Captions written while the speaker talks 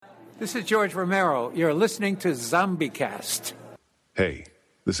This is George Romero. You're listening to ZombieCast. Hey,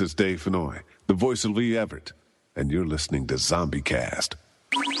 this is Dave Fennoy, the voice of Lee Everett, and you're listening to ZombieCast.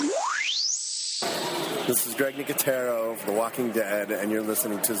 This is Greg Nicotero of The Walking Dead, and you're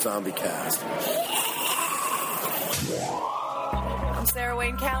listening to ZombieCast. I'm Sarah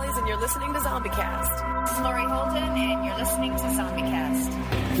Wayne Callies, and you're listening to ZombieCast. This is Lori Holden, and you're listening to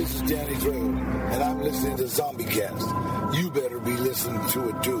ZombieCast. This is Danny Trejo, and I'm listening to ZombieCast. You better be listening to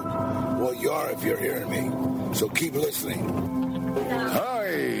it too. Well, you are if you're hearing me, so keep listening. Hi,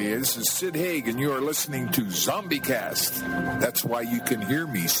 this is Sid Haig, and you are listening to ZombieCast. That's why you can hear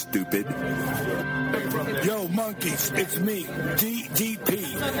me, stupid. Yo, monkeys, it's me,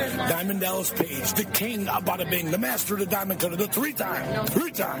 DDP, Diamond Dallas Page, the king of bada bing, the master of the diamond cutter, the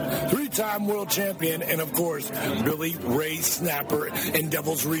three-time world champion, and of course, Billy Ray Snapper and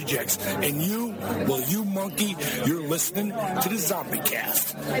Devil's Rejects. And you, well, you monkey, you're listening to the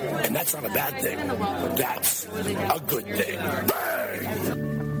ZombieCast. And that's not a bad thing. That's a good thing. Bang!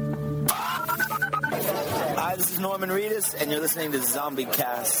 Hi, this is Norman Reedus, and you're listening to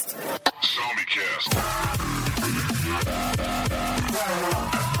ZombieCast.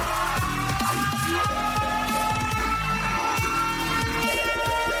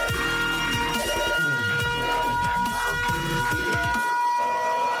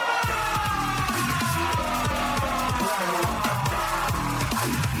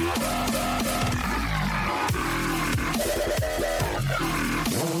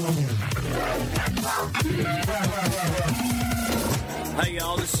 Hey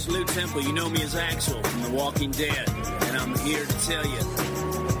y'all, this is Lou Temple. You know me as Axel from The Walking Dead, and I'm here to tell you,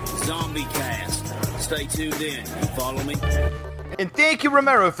 ZombieCast. Stay tuned in. You follow me? And thank you,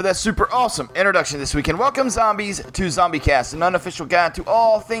 Romero, for that super awesome introduction this week. And welcome, zombies, to ZombieCast, an unofficial guide to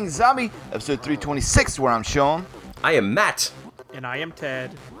all things zombie, episode 326, where I'm Sean. I am Matt. And I am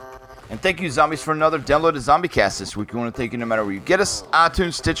Ted. And thank you, zombies, for another download of ZombieCast this week. We want to thank you no matter where you get us,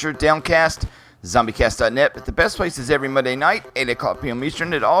 iTunes, Stitcher, Downcast, ZombieCast.net, but the best place is every Monday night, 8 o'clock p.m.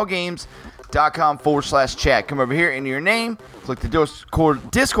 Eastern, at allgames.com/chat. Come over here, enter your name, click the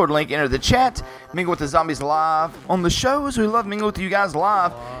Discord link, enter the chat, mingle with the zombies live on the shows. We love mingling with you guys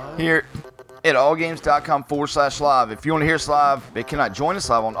live here at allgames.com/live. If you want to hear us live, but cannot join us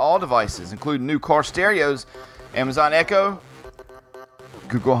live on all devices, including new car stereos, Amazon Echo,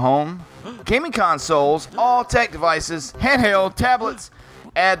 Google Home, gaming consoles, all tech devices, handheld, tablets,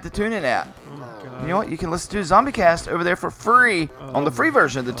 add the TuneIn app. You know what? You can listen to ZombieCast over there for free on the free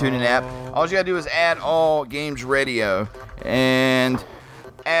version of the TuneIn app. All you gotta do is add All Games Radio and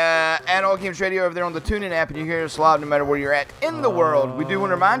add All Games Radio over there on the TuneIn app, and you hear us live no matter where you're at in the world. We do want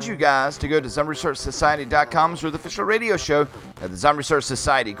to remind you guys to go to ZombieResearchSociety.com for the official radio show at the Zombie Research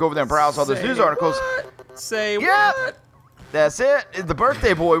Society. Go over there and browse all those news articles. Say what? That's it. The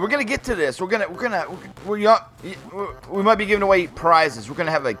birthday boy. We're gonna get to this. We might be giving away prizes. We're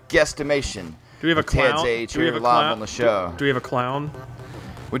gonna have a guesstimation. Do we have a clown? Ted's age here live on the show. Do we have a clown?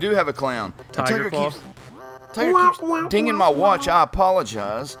 We do have a clown. Tiger keeps dinging my watch. I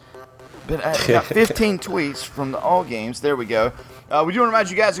apologize, but I got 15 tweets from the All Games. There we go. We do want to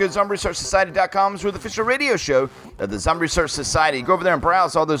remind you guys to go to ZombieResearchSociety.com for the official radio show of the Zombie Research Society. Go over there and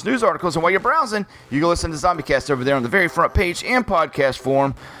browse all those news articles, and while you're browsing, you can listen to ZombieCast over there on the very front page and podcast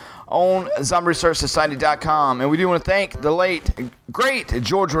form on ZombieResearchSociety.com. And we do want to thank the late, great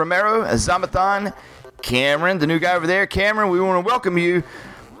George Romero, Zombathon, Cameron, the new guy over there. Cameron, we want to welcome you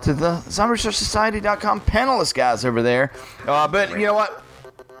to the ZombieResearchSociety.com panelist guys over there. But you know what?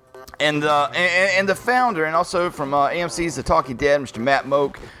 And the founder, and also from AMC's The Talking Dead, Mr. Matt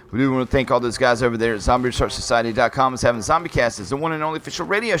Moak. We do want to thank all those guys over there at ZombieResearchSociety.com as having ZombieCast as the one and only official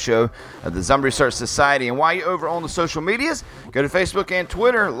radio show of the Zombie Research Society. And while you're over on the social medias, go to Facebook and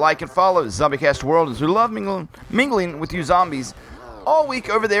Twitter, like and follow ZombieCast World, as we love mingling with you zombies all week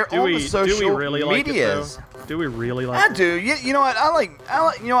over there on the social medias. Do we really like it? I do. You know what? I like.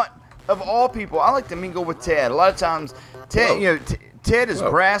 You know what? Of all people, I like to mingle with Ted. A lot of times, Ted, Ted is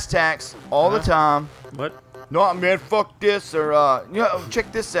brass tacks all the time. What? No, man, fuck this, or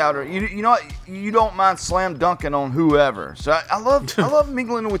check this out, or you know what? You don't mind slam dunking on whoever. So I love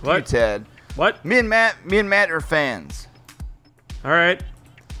mingling with you, Ted. What? Me and Matt are fans. All right.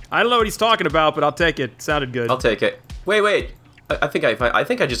 I don't know what he's talking about, but I'll take it. Sounded good. I'll take it. Wait. I think I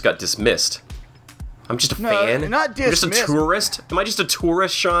just got dismissed. I'm just a fan. Not dismissed. I'm just a tourist. Am I just a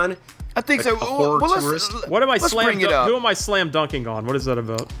tourist, Sean? I think so. A tourist? What am I who am I slam dunking on? What is that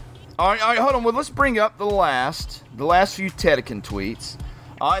about? All right, hold on. Well, let's bring up the last few Tedekin tweets.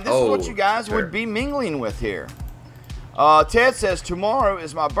 And this is what you guys would be mingling with here. Ted says, tomorrow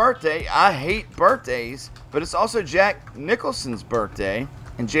is my birthday. I hate birthdays, but it's also Jack Nicholson's birthday.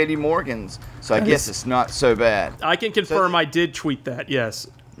 and J.D. Morgan's, so I guess it's not so bad. I can confirm I did tweet that. Yes.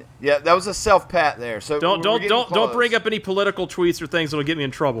 Yeah, that was a self-pat there. So don't bring up any political tweets or things that'll get me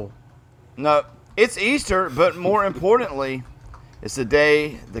in trouble. No, it's Easter, but more importantly, it's the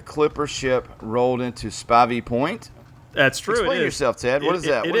day the Clipper ship rolled into Spivey Point. That's true. Explain yourself, Ted. What is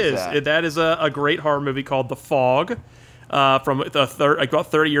that? It is. That is a great horror movie called The Fog, from about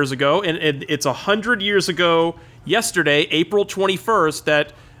 30 years ago, and it's 100 years ago yesterday, April 21st,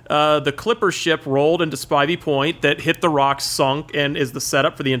 that the Clipper ship rolled into Spivey Point, that hit the rocks, sunk, and is the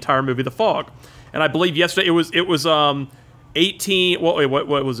setup for the entire movie, The Fog. And I believe yesterday it was 18. What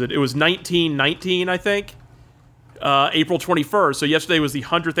was it? It was 1919, I think. April 21st. So yesterday was the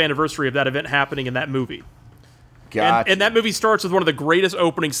 100th anniversary of that event happening in that movie. Gotcha. And that movie starts with one of the greatest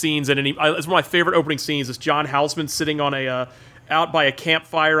opening scenes in any. It's one of my favorite opening scenes. It's John Houseman sitting on out by a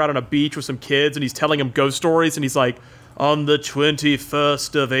campfire out on a beach with some kids, and he's telling them ghost stories, and he's like, on the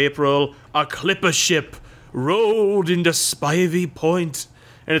 21st of April, a clipper ship rolled into Spivey Point.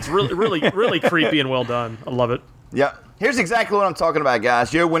 And it's really, really, really creepy and well done. I love it. Yeah. Here's exactly what I'm talking about,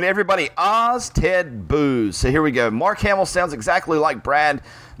 guys. When everybody ahs, Ted boos. So here we go. Mark Hamill sounds exactly like Brad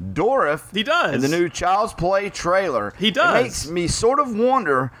Dourif. He does. In the new Child's Play trailer. He does. It makes me sort of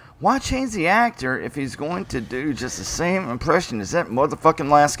wonder, why change the actor if he's going to do just the same impression as that motherfucking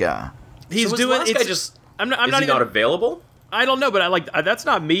last guy? He's doing. The last guy just. Is he not available? I don't know, but that's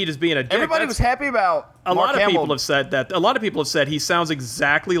not me just being a dick. Everybody was happy about a Mark lot of Hamill. people have said that. A lot of people have said he sounds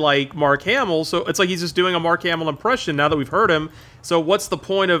exactly like Mark Hamill, so it's like he's just doing a Mark Hamill impression now that we've heard him. So what's the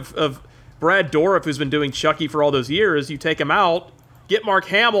point of Brad Dourif, who's been doing Chucky for all those years? You take him out, get Mark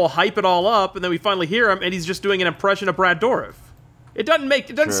Hamill, hype it all up, and then we finally hear him, and he's just doing an impression of Brad Dourif. It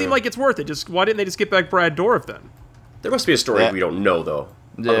doesn't seem like it's worth it. Just why didn't they just get back Brad Dourif then? There must be a story we don't know, though.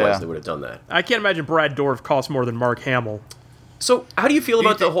 Yeah. Otherwise, they would have done that. I can't imagine Brad Dourif costs more than Mark Hamill. So, how do you feel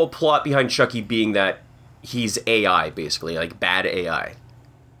about the whole plot behind Chucky being that he's AI, basically, like bad AI?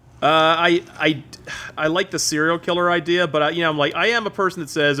 I like the serial killer idea, but I'm like, I am a person that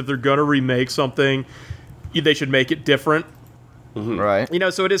says if they're gonna remake something, they should make it different. Mm-hmm.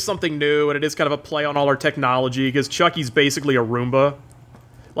 Right. So it is something new, and it is kind of a play on all our technology, because Chucky's basically a Roomba.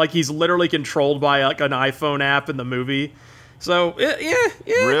 Like, he's literally controlled by like an iPhone app in the movie. So, yeah.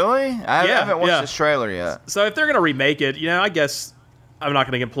 Really? I haven't watched this trailer yet. So if they're going to remake it, I guess I'm not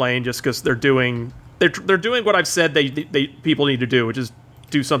going to complain, just because they're doing what I've said they people need to do, which is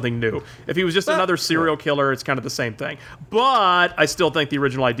do something new. If he was just another serial killer, it's kind of the same thing. But I still think the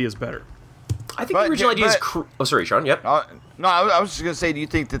original idea is better. I think the original idea is... Oh, sorry, Sean. Yep. No, I was just going to say, do you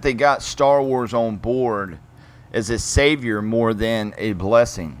think that they got Star Wars on board as a savior more than a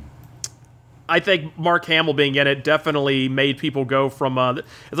blessing? I think Mark Hamill being in it definitely made people go from...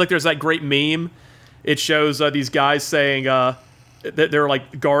 it's like there's that great meme. It shows these guys saying that they're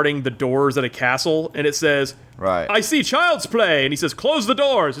like guarding the doors at a castle, and it says, "Right, I see Child's Play," and he says, "Close the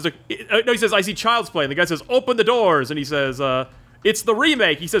doors." He's like, no, he says, "I see Child's Play," and the guy says, "Open the doors," and he says, "It's the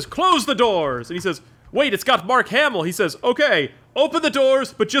remake." He says, "Close the doors," and he says, "Wait, it's got Mark Hamill." He says, "Okay, open the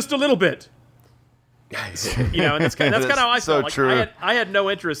doors, but just a little bit." And that's kind of how I so felt. Like, true. I had no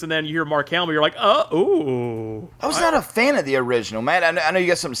interest, and then you hear Mark Hamill, you're like, ooh. I was not a fan of the original, man. I know you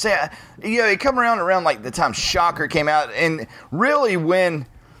got something to say. It come around like the time Shocker came out, and really when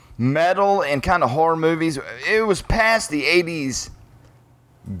metal and kind of horror movies, it was past the 80s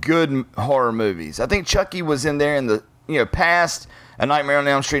good horror movies. I think Chucky was in there in the past A Nightmare on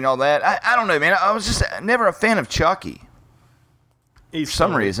Elm Street and all that. I don't know, man. I was just never a fan of Chucky. For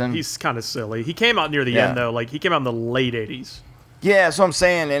some reason. He's kind of silly. He came out near the end, though. Like, he came out in the late 80s. Yeah, that's what I'm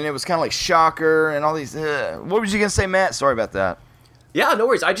saying. And it was kind of like Shocker and all these... What was you going to say, Matt? Sorry about that. Yeah, no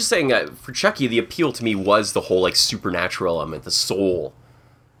worries. I was just saying, for Chucky, the appeal to me was the whole, like, supernatural element, the soul.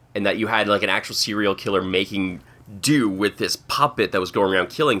 And that you had, like, an actual serial killer making do with this puppet that was going around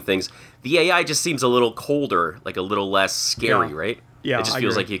killing things. The AI just seems a little colder, like a little less scary, right? Yeah, it just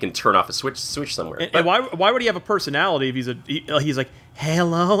feels like you can turn off a switch somewhere. And why would he have a personality if he's like,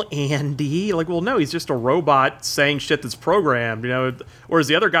 "Hello, Andy"? Like, well, no, he's just a robot saying shit that's programmed, Whereas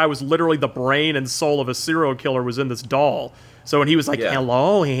the other guy was literally the brain and soul of a serial killer was in this doll. So when he was like,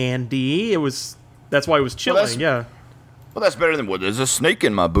 "Hello, Andy," that's why he was chilling. Well, that's better than there's a snake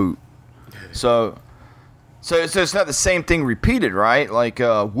in my boot. So it's not the same thing repeated, right? Like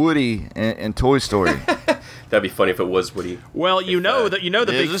Woody in Toy Story. That'd be funny if it was Woody. Well, the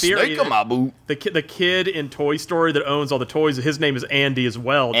big theory. Snake in my boot. The kid in Toy Story that owns all the toys, his name is Andy as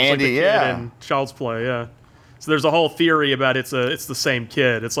well. Just Andy, like the kid in Child's Play, yeah. So there's a whole theory about it's the same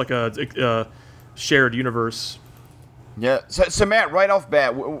kid. It's like a shared universe. Yeah. So Matt, right off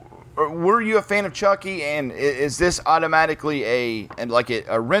bat, were you a fan of Chucky? And is this automatically a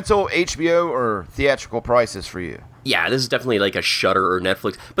rental, HBO, or theatrical prices for you? Yeah, this is definitely like a Shudder or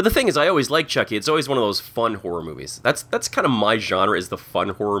Netflix. But the thing is, I always like Chucky. It's always one of those fun horror movies. That's kind of my genre, is the fun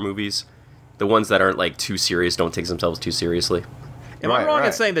horror movies. The ones that aren't like too serious, don't take themselves too seriously. Am I wrong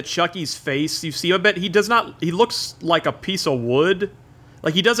in saying that Chucky's face, you see a bit, he looks like a piece of wood?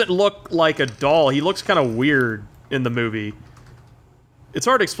 Like, he doesn't look like a doll. He looks kind of weird in the movie. It's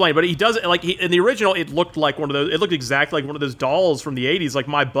hard to explain, but he doesn't, like, in the original, it looked like one of those, it looked exactly like one of those dolls from the 80s, like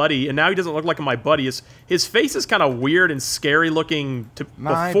My Buddy, and now he doesn't look like My Buddy. His face is kind of weird and scary looking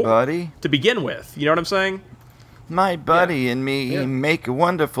Buddy? To begin with. You know what I'm saying? My buddy and me make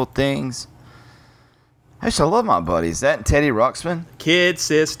wonderful things. I used to love My Buddy. Is that Teddy Ruxpin? Kid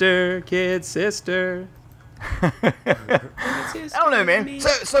sister, kid sister. I don't know, man.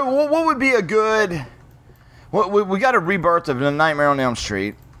 So what would be a good... We got a rebirth of The Nightmare on Elm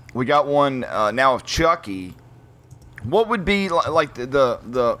Street. We got one now of Chucky. What would be like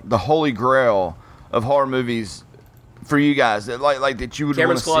the holy grail of horror movies for you guys? Like that you would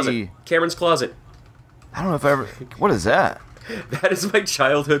want to see? Cameron's Closet. I don't know if I ever... What is that? That is my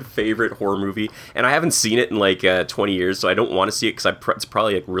childhood favorite horror movie, and I haven't seen it in like 20 years, so I don't want to see it because it's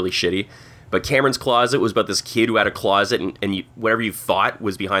probably like really shitty. But Cameron's Closet was about this kid who had a closet, and whatever you thought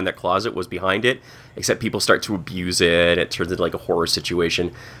was behind that closet was behind it, except people start to abuse it, and it turns into like a horror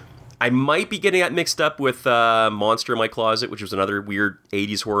situation. I might be getting that mixed up with Monster in My Closet, which was another weird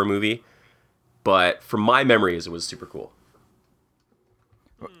 80s horror movie, but from my memories, it was super cool.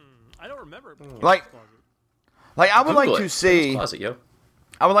 I don't remember. Like I would like to see... Closet, yo.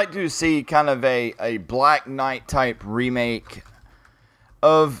 I would like to see kind of a Black Knight type remake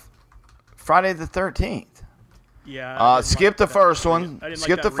of Friday the 13th. Yeah. Skip the first one.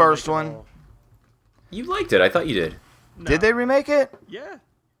 Skip the first one. You liked it. I thought you did. No. Did they remake it? Yeah.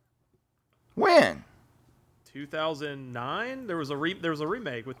 When? 2009. There was a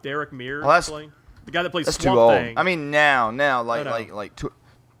remake with Derek Mears playing the guy that plays That's Swamp too old. Thing. I mean now like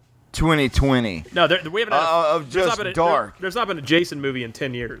 2020. No, we haven't had of just dark. There's not been a Jason movie in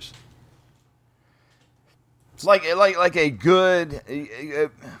 10 years. It's like a good,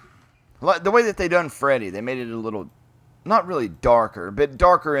 like the way that they done Freddy. They made it a little, not really darker, but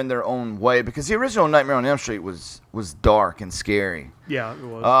darker in their own way. Because the original Nightmare on Elm Street was dark and scary. Yeah, it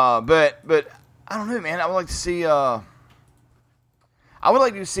was. But I don't know, man. I would like to see. I would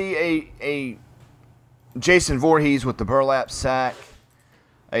like to see a Jason Voorhees with the burlap sack.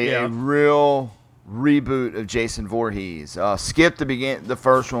 A real reboot of Jason Voorhees. Skip the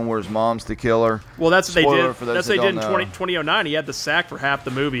first one where his mom's the killer. Well, that's what they did. For That's what they did in 2009. He had the sack for half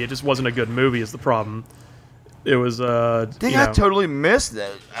the movie. It just wasn't a good movie is the problem. It was... I totally missed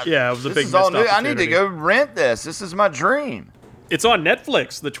that. Yeah, it was a big missed opportunity. I need to go rent this. This is my dream. It's on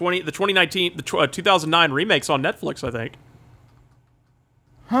Netflix. The 2009 remake's on Netflix, I think.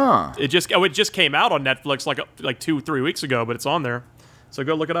 Huh. It just came out on Netflix like 2-3 weeks ago, but it's on there. So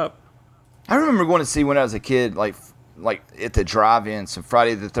go look it up. I remember going to see when I was a kid, like at the drive-in, some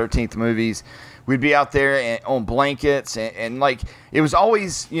Friday the 13th movies. We'd be out there on blankets, and like it was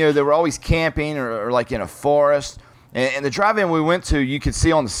always, they were always camping or like in a forest. And the drive-in we went to, you could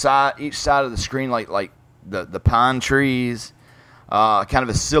see on the side, each side of the screen, like the pine trees, kind of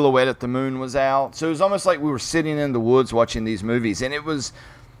a silhouette if the moon was out. So it was almost like we were sitting in the woods watching these movies, and it was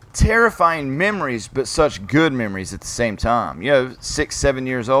terrifying memories, but such good memories at the same time. 6-7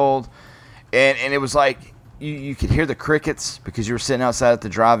 years old, and it was like you could hear the crickets because you were sitting outside at the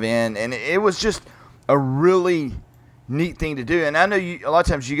drive-in, and it was just a really neat thing to do. And I know a lot of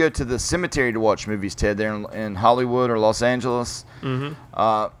times you go to the cemetery to watch movies, Ted, there in Hollywood or Los Angeles. Mm-hmm.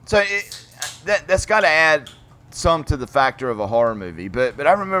 So that's got to add some to the factor of a horror movie. But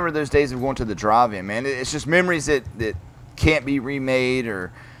I remember those days of going to the drive-in, man. It's just memories that can't be remade,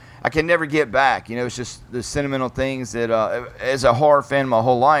 or I can never get back. It's just the sentimental things that, as a horror fan my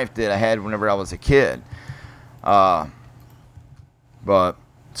whole life, that I had whenever I was a kid. But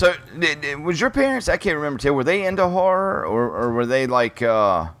so was your parents? I can't remember. Too. Were they into horror, or were they like?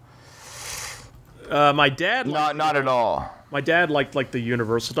 My dad. Not at all. My dad liked the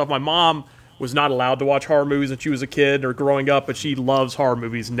Universal stuff. My mom was not allowed to watch horror movies when she was a kid or growing up, but she loves horror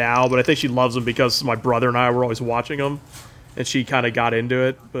movies now. But I think she loves them because my brother and I were always watching them. And she kind of got into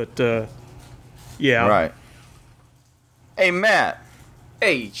it, but yeah. Right. Hey, Matt.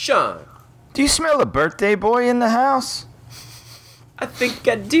 Hey, Sean. Do you smell a birthday boy in the house? I think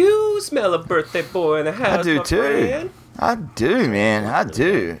I do smell a birthday boy in the house. I do too. Friend. I do, man. I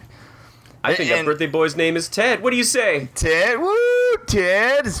do. I think that birthday boy's name is Ted. What do you say? Ted? Woo!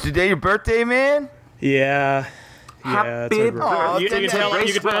 Ted, is today your birthday, man? Yeah. Yeah, it's Happy you can tell I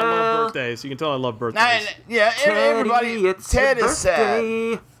birthday, love birthdays. You can tell I love birthdays. Yeah, everybody. Ted is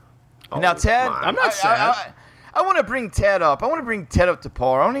sad. Now, Ted, I'm not sad. I want to bring Ted up. I want to bring Ted up to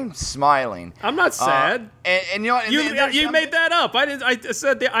par. I want him smiling. I'm not sad. And you know what? You made that up. I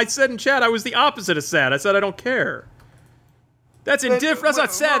said in chat I was the opposite of sad. I said I don't care. That's indifferent. That's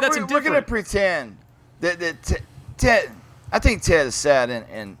not sad. That's indifferent. We're gonna pretend that Ted. I think Ted is sad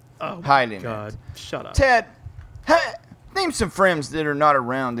and hiding. God, shut up. Ted, name some friends that are not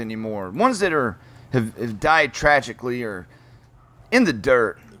around anymore. Ones that have died tragically or in the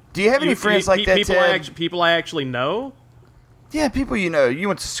dirt. Do you have any friends like that, Ted? People I actually know? Yeah, people you know. You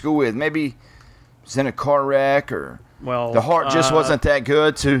went to school with. Maybe was in a car wreck or the heart just wasn't that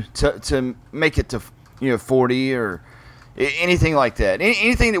good to make it to 40 or anything like that.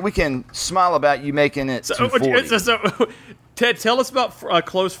 Anything that we can smile about you making it to 40. So, Ted, tell us about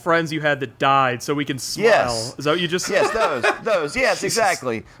close friends you had that died so we can smile. Yes. Is that what you just said? Yes, those. Yes,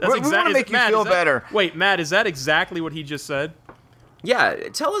 exactly. We want to make you feel better. Wait, Matt, is that exactly what he just said? Yeah,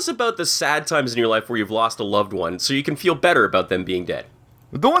 tell us about the sad times in your life where you've lost a loved one so you can feel better about them being dead.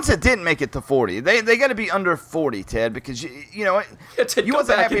 The ones that didn't make it to 40, they got to be under 40, Ted, because you know you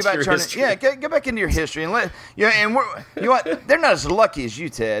wasn't happy about turning. History. Yeah, go back into your history and they're not as lucky as you,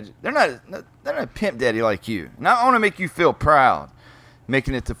 Ted. They're not a pimp daddy like you. And I want to make you feel proud,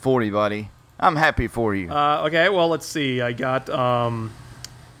 making it to 40, buddy. I'm happy for you. Okay, well let's see. I got one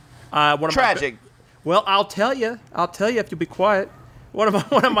of tragic. Well, I'll tell you if you'll be quiet. One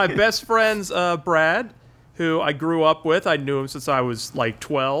of my best friends, Brad, who I grew up with. I knew him since I was like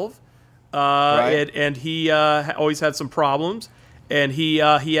 12. Right. And he always had some problems. And he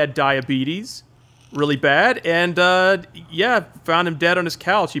had diabetes, really bad. And found him dead on his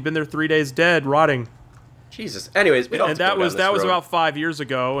couch. He'd been there 3 days dead, rotting. Jesus. Anyways, we don't have to that go was down this road. about 5 years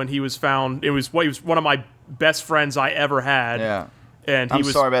ago. And he was found. He was one of my best friends I ever had. Yeah. And I'm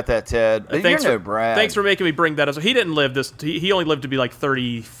sorry about that, Ted. But you're no Brad. Thanks for making me bring that up. So he didn't live this. He only lived to be like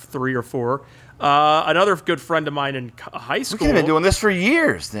 33 or 4. Another good friend of mine in high school. We've been doing this for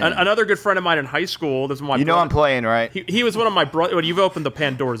years. Then another good friend of mine in high school. This is my. I'm playing right. He was one of my brothers. Well, you've opened the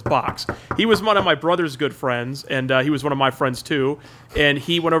Pandora's box. He was one of my brother's good friends, and he was one of my friends too. And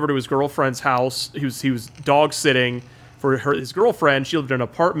he went over to his girlfriend's house. He was dog sitting for his girlfriend. She lived in an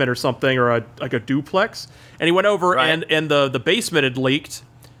apartment or something, or a duplex. And he went over, and the basement had leaked,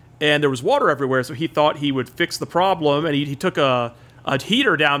 and there was water everywhere. So he thought he would fix the problem, and he took a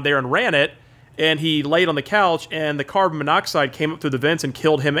heater down there and ran it, and he laid on the couch, and the carbon monoxide came up through the vents and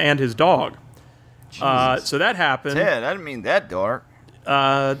killed him and his dog. So that happened. Ted, I didn't mean that dark.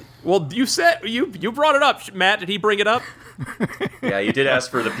 Well, you said you brought it up, Matt. Did he bring it up? Yeah, you did ask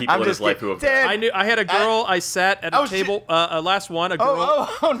for the people in his life who have died. I knew. I had a girl. I sat at a table. Last one. A girl.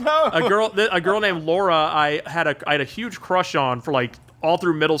 Oh no. A girl named Laura. I had a huge crush on for like all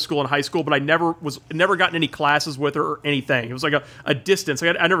through middle school and high school, but I never gotten any classes with her or anything. It was like a distance.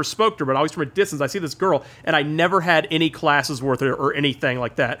 I never spoke to her, but always from a distance. I see this girl, and I never had any classes with her or anything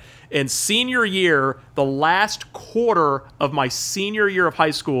like that. And senior year, the last quarter of my senior year of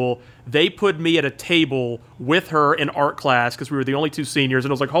high school, they put me at a table with her in art class because we were the only two seniors,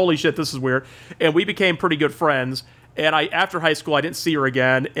 and I was like, holy shit, this is weird. And we became pretty good friends. And after high school, I didn't see her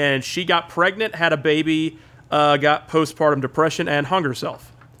again, and she got pregnant, had a baby, got postpartum depression, and hung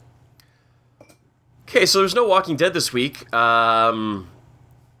herself. Okay, so there's no Walking Dead this week. These are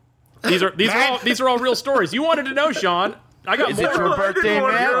all real stories. You wanted to know, Sean. I got more. Is it your birthday,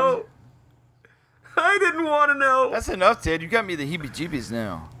 man? I didn't want to know. That's enough, Ted. You got me the heebie-jeebies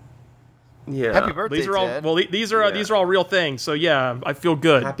now. Yeah. Happy birthday, these are all, Ted. Well, these are all real things. So yeah, I feel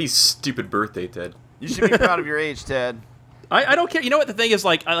good. Happy stupid birthday, Ted. You should be proud of your age, Ted. I don't care. You know what the thing is?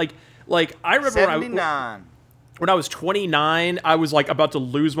 Like I remember 79. When I was 29, I was like about to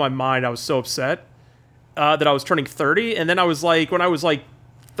lose my mind. I was so upset that I was turning 30, and then I was like, when I was like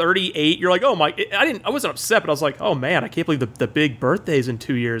 38, you're like, oh my! I wasn't upset, but I was like, oh man, I can't believe the big birthday's in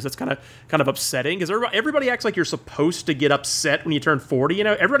 2 years. That's kind of upsetting because everybody acts like you're supposed to get upset when you turn 40. You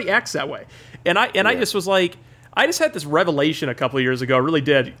know, everybody acts that way, and I just was like, I just had this revelation a couple of years ago. I really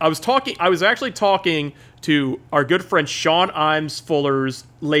did. I was actually talking to our good friend Sean Imes Fuller's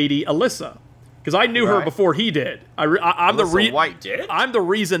lady Alyssa. Because I knew her before he did. I'm the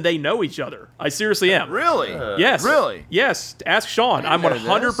reason they know each other. I seriously am. Really? Yes. Really? Yes. Ask Sean. I'm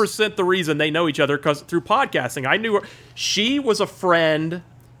 100% the reason they know each other because through podcasting. I knew her. She was a friend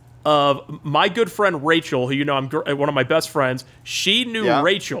of my good friend Rachel, who I'm one of my best friends. She knew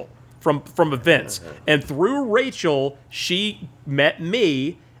Rachel from events, and through Rachel, she met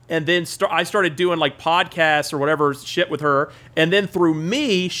me. And then I started doing like podcasts or whatever shit with her. And then through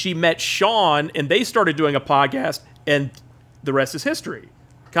me, she met Sean, and they started doing a podcast. and the rest is history.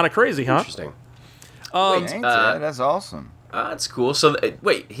 Kind of crazy, huh? Interesting. That's awesome. That's cool. So,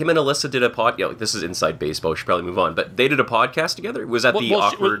 wait, him and Alyssa did a podcast. This is inside baseball. We should probably move on. But they did a podcast together? Was that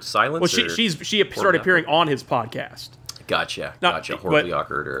awkward silence? Well, she started appearing on his podcast. Gotcha. Horribly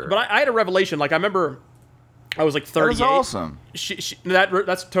awkward. But I had a revelation. Like, I remember I was like 38. That was awesome.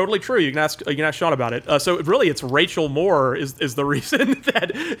 That's totally true. You can ask Sean about it. So really, it's Rachel Moore is the reason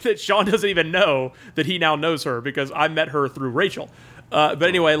that Sean doesn't even know that he now knows her, because I met her through Rachel. But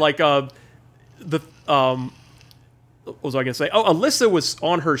anyway, like what was I going to say? Oh, Alyssa was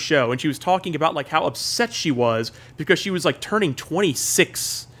on her show, and she was talking about like how upset she was because she was like turning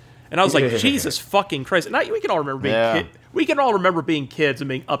 26, and I was like, Jesus fucking Christ! And we can all remember being we can all remember being kids and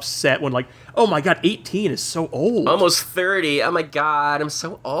being upset when like, oh my God, 18 is so old. Almost 30. Oh my God, I'm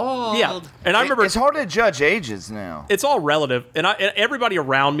so old. Yeah, and I remember it's hard to judge ages now. It's all relative, and everybody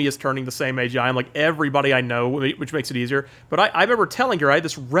around me is turning the same age I am. Like everybody I know, which makes it easier. But I remember telling her I had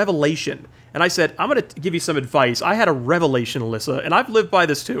this revelation, and I said, I'm going to give you some advice. I had a revelation, Alyssa, and I've lived by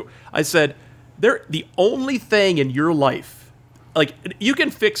this too. I said, the only thing in your life. Like, you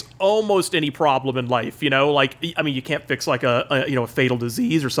can fix almost any problem in life, you know? Like, I mean, you can't fix, like, a fatal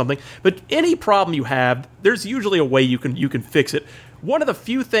disease or something. But any problem you have, there's usually a way you can fix it. One of the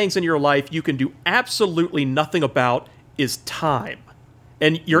few things in your life you can do absolutely nothing about is time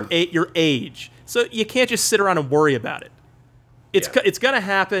and your age. So you can't just sit around and worry about it. It's going to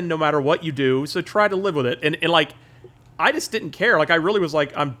happen no matter what you do, so try to live with it. And like, I just didn't care. Like, I really was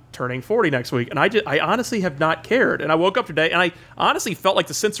like, I'm turning 40 next week, and I honestly have not cared. And I woke up today, and I honestly felt like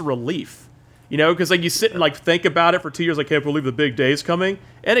the sense of relief, you know, because like you sit and like think about it for 2 years, like, I can't believe the big day's coming,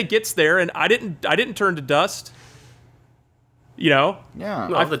 and it gets there, and I didn't turn to dust, you know. Yeah.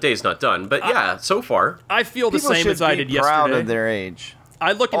 Well, the day's not done, but so far I feel the same as I did yesterday. Proud of their age.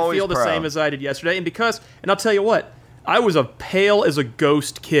 I look and feel the same as I did yesterday, and I'll tell you what, I was a pale as a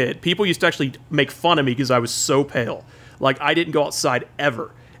ghost kid. People used to actually make fun of me because I was so pale. Like, I didn't go outside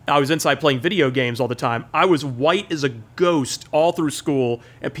ever. I was inside playing video games all the time. I was white as a ghost all through school,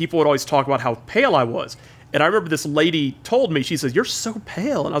 and people would always talk about how pale I was. And I remember this lady told me, she said, "You're so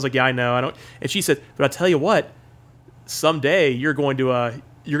pale." And I was like, "Yeah, I know. I don't." And she said, "But I tell you what, someday you're going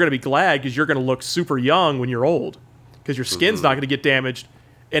to be glad, because you're going to look super young when you're old, because your skin's not going to get damaged."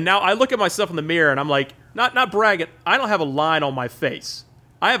 And now I look at myself in the mirror, and I'm like, not bragging, I don't have a line on my face.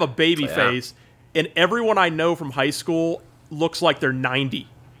 I have a baby face. And everyone I know from high school looks like they're 90.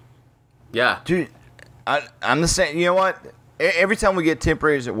 Yeah. Dude, I'm the same. You know what? Every time we get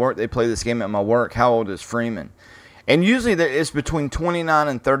temporaries at work, they play this game at my work. How old is Freeman? And usually it's between 29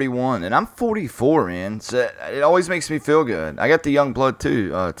 and 31. And I'm 44, man. So it always makes me feel good. I got the young blood too,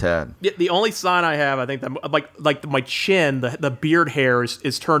 Tad. Yeah, the only sign I have, I think, that like my chin, the beard hair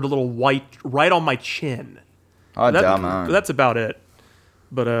is turned a little white right on my chin. Oh, damn. That's about it.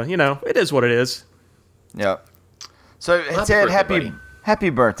 But, you know, it is what it is. Yeah. So, Ted, happy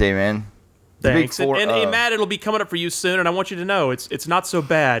birthday, man. Thanks. And hey, Matt, it'll be coming up for you soon, and I want you to know it's not so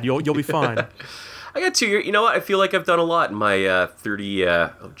bad. You'll be fine. I got 2 years. You know what? I feel like I've done a lot in my 30...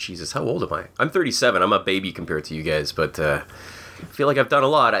 oh, Jesus. How old am I? I'm 37. I'm a baby compared to you guys, but I feel like I've done a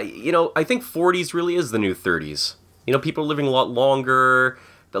lot. I think 40s really is the new 30s. You know, people are living a lot longer.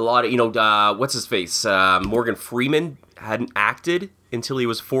 A lot of, what's his face? Morgan Freeman hadn't acted until he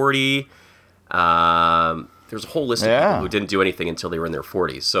was 40. There's a whole list of people who didn't do anything until they were in their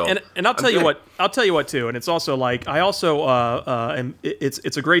 40s. So, and I'll tell you what too. And it's also like, I also and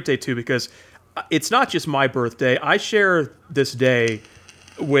it's a great day too, because it's not just my birthday. I share this day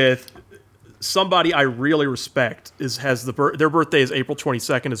with somebody I really respect. Their birthday is April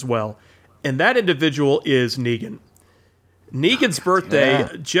 22nd as well, and that individual is Negan. Negan's birthday,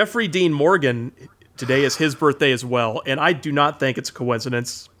 Jeffrey Dean Morgan. Today is his birthday as well, and I do not think it's a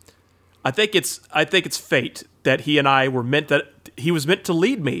coincidence. I think it's fate that he and I were he was meant to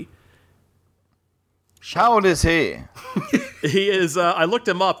lead me. How old is he? He is. I looked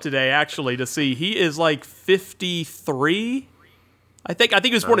him up today actually to see. He is like 53. I think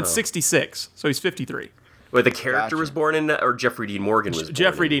he was born in 66, so he's 53. Wait, the character was born in, or Jeffrey Dean Morgan was born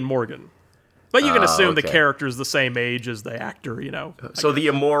Jeffrey Dean Morgan. But you can assume the character is the same age as the actor, you know. So the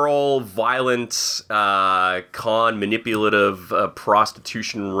immoral, violent, manipulative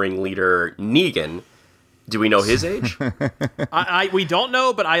prostitution ringleader Negan. Do we know his age? We don't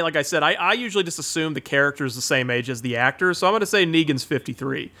know, but like I said, I usually just assume the character is the same age as the actor. So I'm going to say Negan's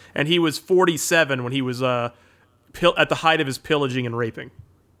 53, and he was 47 when he was at the height of his pillaging and raping.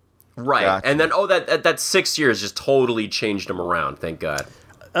 Right, gotcha. And then that 6 years just totally changed him around. Thank God.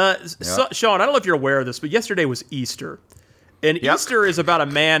 So, Sean, I don't know if you're aware of this, but yesterday was Easter. And Easter is about a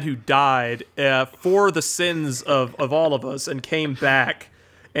man who died for the sins of all of us and came back.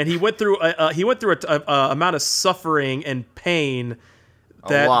 And he went through a amount of suffering and pain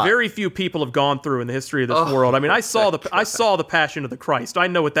that very few people have gone through in the history of this world. I mean, I saw the Passion of the Christ. I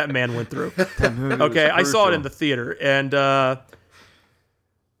know what that man went through. Okay, I saw it in the theater, and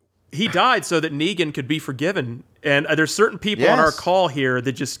he died so that Negan could be forgiven. And there's certain people on our call here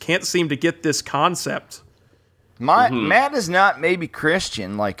that just can't seem to get this concept. Matt is not maybe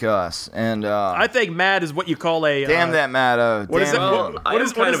Christian like us, and I think Matt is what you call a damn that Matt. What is that? I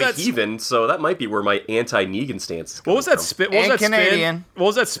am kind of a heathen, so that might be where my anti-Negan stance is. What was that spin? What was that Canadian. Spin? What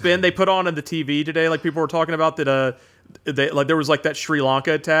was that spin they put on the TV today? Like people were talking about that. There was like that Sri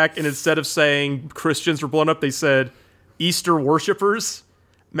Lanka attack, and instead of saying Christians were blown up, they said Easter worshippers.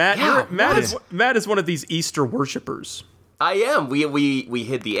 Matt is one of these Easter worshippers. I am. We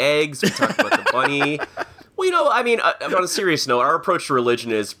hid the eggs. We talked about the bunny. Well, I mean, on a serious note, our approach to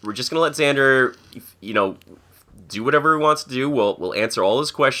religion is we're just going to let Xander, do whatever he wants to do. We'll answer all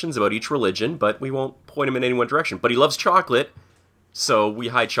his questions about each religion, but we won't point him in any one direction. But he loves chocolate, so we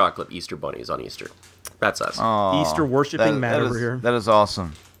hide chocolate Easter bunnies on Easter. That's us. Aww, Easter worshiping Matt over here. That is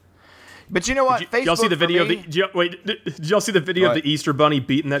awesome. But you know what? Did y'all see the video? Did y'all see the video of the Easter bunny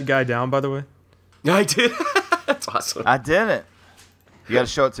beating that guy down? By the way, I did. That's awesome. I didn't. You got to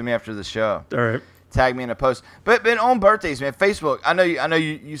show it to me after the show. All right. Tag me in a post. But on birthdays, man, Facebook. I know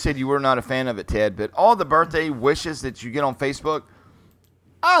you said you were not a fan of it, Ted. But all the birthday wishes that you get on Facebook,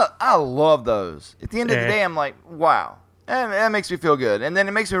 I love those. At the end of the day, I'm like, wow, that makes me feel good. And then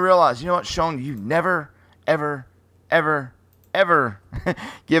it makes me realize, you know what, Sean, you never, ever, ever, ever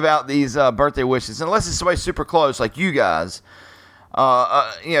give out these birthday wishes unless it's somebody super close like you guys.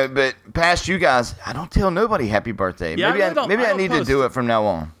 But past you guys, I don't tell nobody happy birthday. Yeah, maybe I need to do it from now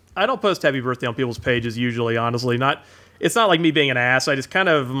on. I don't post happy birthday on people's pages usually, honestly. It's not like me being an ass. I just kind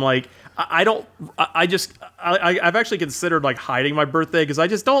of am like, I've actually considered like hiding my birthday because I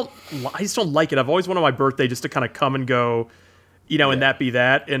just don't like it. I've always wanted my birthday just to kind of come and go, and that be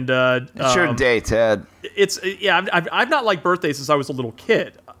that. And it's your day, Ted. I've not liked birthdays since I was a little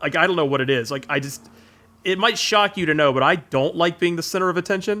kid. Like I don't know what it is. Like it might shock you to know, but I don't like being the center of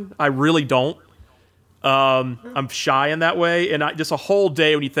attention. I really don't. I'm shy in that way, and just a whole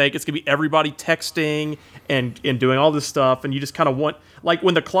day when you think it's gonna be everybody texting and doing all this stuff, and you just kind of want, like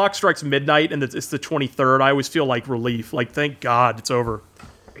when the clock strikes midnight and it's the 23rd, I always feel like relief, like thank God it's over.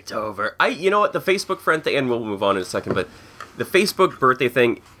 It's over. You know what, the Facebook friend thing, and we'll move on in a second, but the Facebook birthday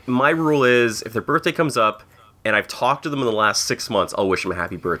thing, my rule is if their birthday comes up and I've talked to them in the last 6 months, I'll wish them a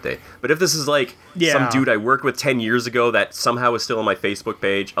happy birthday. But if this is like some dude I worked with 10 years ago that somehow is still on my Facebook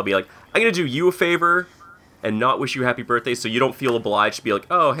page, I'll be like, I'm going to do you a favor and not wish you a happy birthday so you don't feel obliged to be like,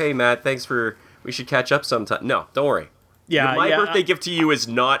 oh, hey, Matt, we should catch up sometime. No, don't worry. Yeah, my birthday gift to you is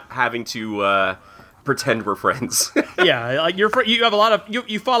not having to pretend we're friends. Yeah, like you have a lot of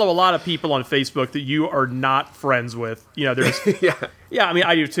you follow a lot of people on Facebook that you are not friends with. There's yeah. I mean,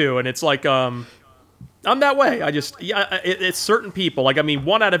 I do too, and it's like I'm that way. It's certain people. Like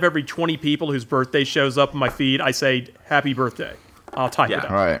 1 out of every 20 people whose birthday shows up on my feed, I say happy birthday. I'll type it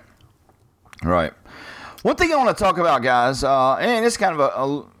out. Right. One thing I want to talk about, guys, and it's kind of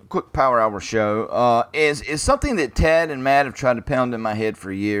a quick power hour show, is something that Ted and Matt have tried to pound in my head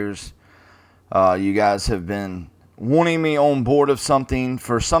for years. You guys have been wanting me on board of something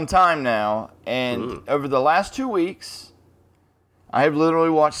for some time now, and over the last 2 weeks, I have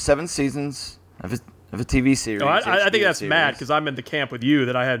literally watched 7 seasons of a TV series. No, I think that's Matt, because I'm in the camp with you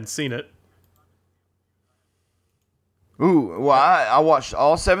that I hadn't seen it. Ooh, well, I watched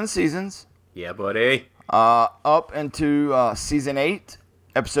all 7 seasons. Yeah, buddy. Up into season 8,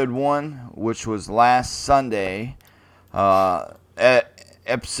 episode 1, which was last Sunday. Season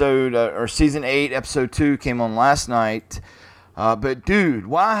 8, episode 2 came on last night. But dude,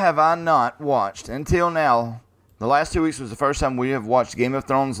 why have I not watched until now? The last 2 weeks was the first time we have watched Game of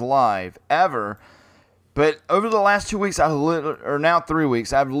Thrones live ever. But over the last 2 weeks, now 3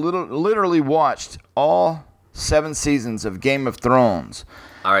 weeks, I've literally watched all 7 seasons of Game of Thrones.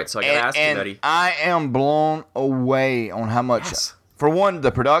 All right, so I got to ask you, Nutty. I am blown away on how much, for one,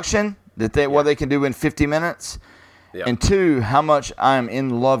 the production, what they can do in 50 minutes, and 2, how much I am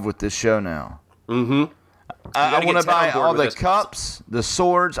in love with this show now. Mm-hmm. I want to buy all the cups, the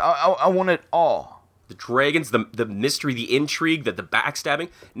swords. I want it all. The dragons, the mystery, the intrigue, the backstabbing.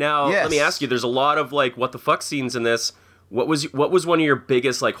 Now, let me ask you, there's a lot of, what the fuck scenes in this. What was one of your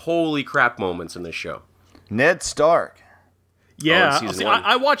biggest, holy crap moments in this show? Ned Stark. Yeah,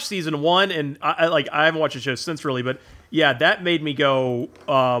 I watched season 1, and I haven't watched the show since really, but Yeah, that made me go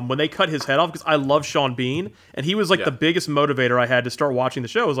when they cut his head off, because I love Sean Bean, and he was like the biggest motivator I had to start watching the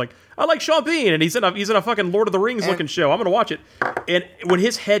show. I was like, I like Sean Bean, and he's in a fucking Lord of the Rings looking show. I'm gonna watch it. And when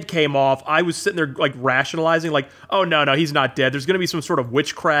his head came off, I was sitting there like rationalizing, like, oh no, he's not dead. There's gonna be some sort of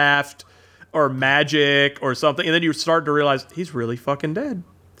witchcraft or magic or something, and then you start to realize he's really fucking dead.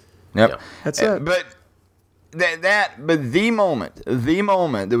 Yep, that's it. But the moment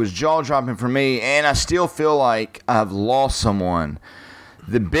that was jaw-dropping for me, and I still feel like I've lost someone.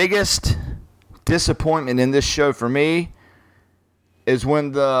 The biggest disappointment in this show for me is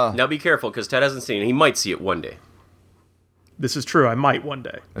when the... Now be careful, because Ted hasn't seen it. He might see it one day. This is true. I might one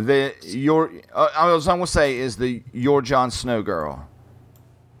day. I was going to say is your Jon Snow girl.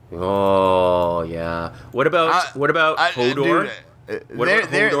 Oh, yeah. What about Hodor? What about Hodor?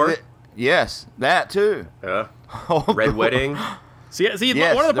 Yes, that too. Yeah. Red Wedding. See,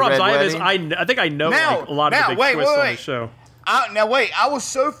 yes, one of the problems I have is Wedding. I think I know like, a lot of the big twists on the show. I was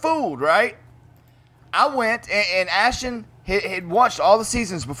so fooled, right? I went and Ashton had watched all the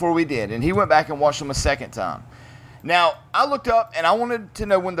seasons before we did, and he went back and watched them a second time. Now, I looked up and I wanted to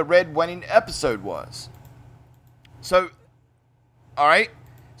know when the Red Wedding episode was. So, all right.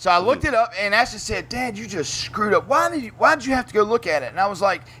 So I looked it up, and Ashton said, Dad, you just screwed up. Why did you have to go look at it? And I was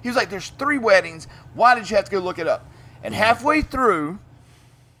like, he was like, there's 3 weddings. Why did you have to go look it up? And halfway through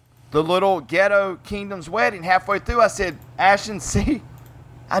the little ghetto kingdom's wedding, halfway through, I said, Ashton, see,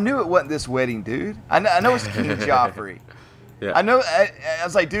 I knew it wasn't this wedding, dude. I know it's King Joffrey. Yeah. I know. I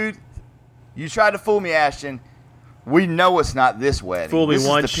was like, dude, you tried to fool me, Ashton. We know it's not this wedding. Fool me this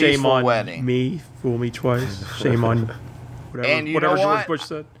once, is the shame on wedding. me. Fool me twice, shame on whatever, and you whatever know George what? Bush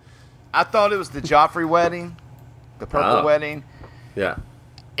said. I thought it was the Joffrey wedding, the purple wedding. Yeah.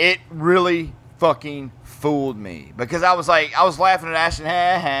 It really fucking fooled me because I was laughing at Ashton,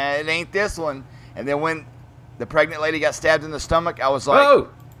 it ain't this one. And then when the pregnant lady got stabbed in the stomach, I was like, oh,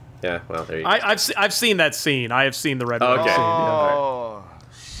 yeah. Well, there you go. I've seen that scene. I have seen the Red Wedding okay. scene. Oh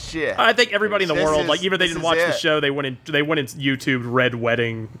shit! I think everybody in the world, like even if they didn't watch the it. show, they went in YouTube Red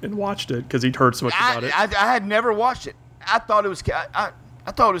Wedding and watched it because he'd heard so much about it. I had never watched it. I thought it was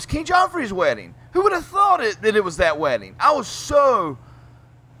King Joffrey's wedding. Who would have thought that it was that wedding? I was so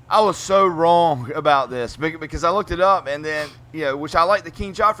wrong about this because I looked it up and then which I like the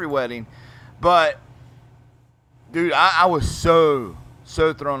King Joffrey wedding, but dude, I was so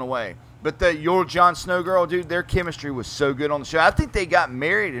thrown away. But your Jon Snow girl, dude, their chemistry was so good on the show. I think they got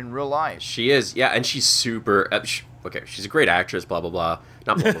married in real life. She is, yeah, and she's super. She's a great actress. Blah blah blah.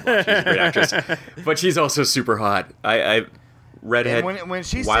 Not blah blah blah. She's a great actress, but she's also super hot. I redhead. And when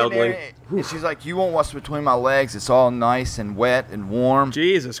she's wildling. sitting there and she's like, "You won't watch between my legs. It's all nice and wet and warm."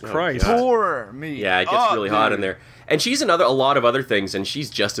 Jesus Christ! Poor me. Yeah, it gets really hot in there. And she's a lot of other things, and she's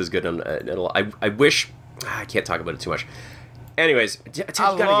just as good on. I wish I can't talk about it too much. Anyways, Ted, you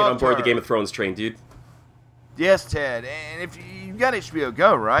gotta get on board the Game of Thrones train, dude. Yes, Ted. And if you got HBO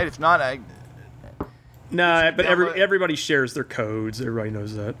Go, right? If not, Nah, but everybody shares their codes. Everybody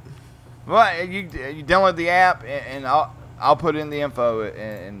knows that. Well, you download the app, and I'll put in the info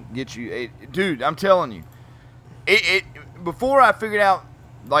and get you. Dude, I'm telling you, it before I figured out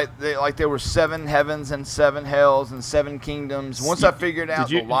like there were 7 heavens and 7 hells and 7 kingdoms. Once I figured out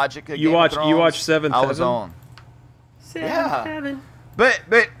the logic of Game of Thrones, you watched 7th I was Heaven? on. But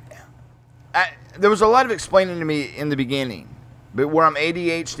there was a lot of explaining to me in the beginning. But where I'm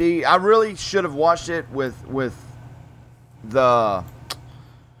ADHD, I really should have watched it with the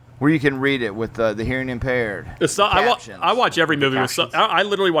where you can read it with the hearing impaired. I watch every movie with I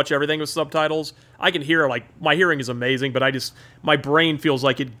literally watch everything with subtitles. I can hear, like, my hearing is amazing, but my brain feels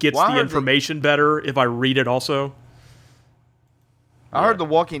like it gets the information better if I read it also. I heard The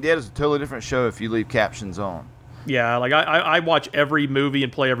Walking Dead is a totally different show if you leave captions on. Yeah, like I watch every movie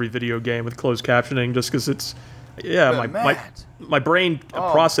and play every video game with closed captioning just because it's my brain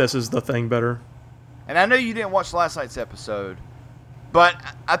processes the thing better. And I know you didn't watch last night's episode, but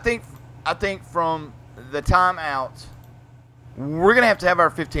I think from the time out, we're gonna have to have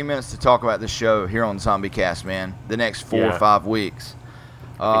our 15 minutes to talk about this show here on Zombie Cast, man. The next 4 or 5 weeks.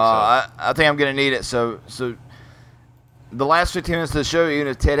 I think I'm gonna need it. So the last 15 minutes of the show, even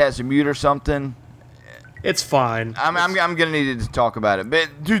if Ted has to mute or something, it's fine. I'm gonna need to talk about it.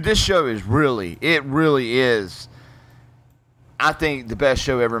 But dude, this show is really is. I think the best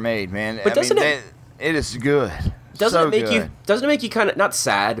show ever made, man. But it is good. Doesn't it make you kind of not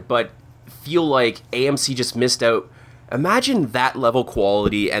sad, but feel like AMC just missed out? Imagine that level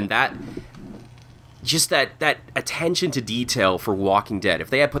quality and that attention to detail for Walking Dead.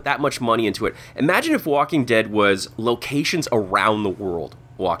 If they had put that much money into it, imagine if Walking Dead was locations around the world.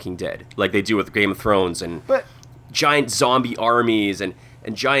 Walking Dead, like they do with Game of Thrones, and giant zombie armies and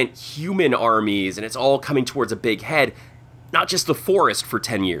giant human armies, and it's all coming towards a big head, not just the forest for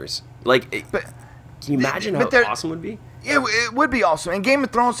 10 years. Like, can you imagine how awesome it would be? Yeah, it would be awesome. And Game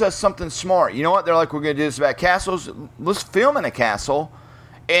of Thrones does something smart. You know what? They're like, we're going to do this about castles. Let's film in a castle.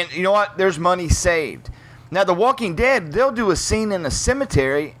 And you know what? There's money saved. Now, The Walking Dead, they'll do a scene in a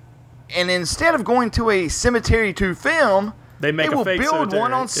cemetery, and instead of going to a cemetery to film, they will build cemetery.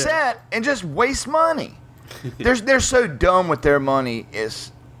 one on set and just waste money. They're so dumb with their money.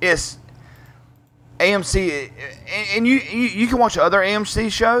 It's AMC, and you can watch other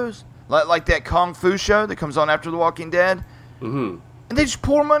AMC shows, like that Kung Fu show that comes on after The Walking Dead. Mm-hmm. And they just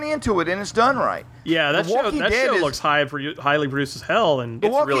pour money into it, and it's done right. Yeah, that show looks highly produced as hell, and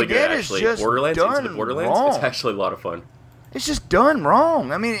it's really good. Actually, Borderlands, Into the Borderlands, wrong. It's actually a lot of fun. It's just done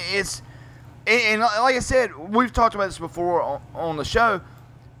wrong. I mean, and like I said, we've talked about this before on the show.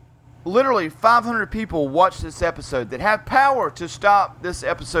 Literally, 500 people watched this episode that have power to stop this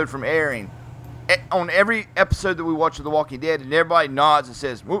episode from airing on every episode that we watch of The Walking Dead, and everybody nods and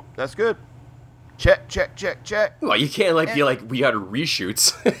says, "Whoop, that's good. Check, check, check, check." Well, you can't be like, we got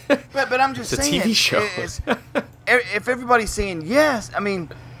reshoots. but I'm just saying, it's a TV show. If everybody's saying yes, I mean,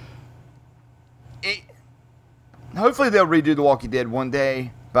 hopefully they'll redo The Walking Dead one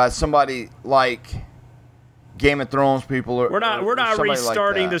day by somebody like Game of Thrones people. We're not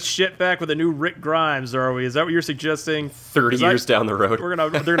restarting this shit back with a new Rick Grimes, are we? Is that what you're suggesting? 30 years down the road.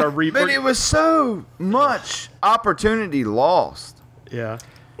 They're gonna But it was so much opportunity lost. Yeah.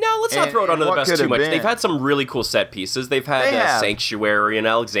 No, let's not throw it under the bus too much. They've had some really cool set pieces. They've had Sanctuary in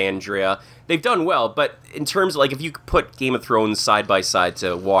Alexandria. They've done well, but in terms of, like, if you put Game of Thrones side by side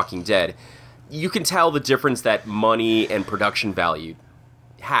to Walking Dead, you can tell the difference that money and production value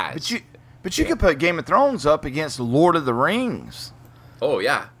has. But you could put Game of Thrones up against Lord of the Rings. Oh,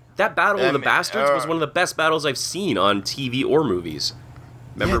 yeah. That Battle of the Bastards was one of the best battles I've seen on TV or movies.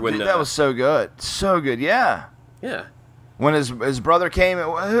 Remember when... that was so good. So good, yeah. Yeah. When his brother came...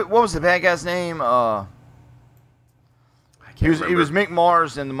 What was the bad guy's name? He was Mick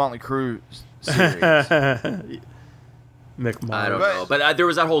Mars in the Motley Crue series. Mick Mars. I don't know. But there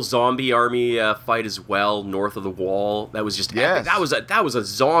was that whole zombie army fight as well, north of the wall. That was just epic. That was a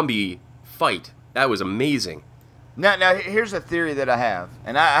zombie fight. That was amazing. Now here's a theory that I have,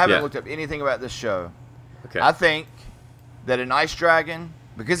 and I haven't looked up anything about this show. Okay. I think that an ice dragon,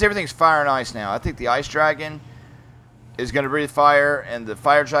 because everything's fire and ice now, I think the ice dragon is going to breathe fire, and the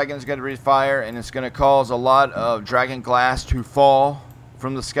fire dragon is going to breathe fire, and it's going to cause a lot of dragon glass to fall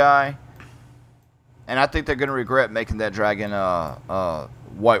from the sky. And I think they're going to regret making that dragon a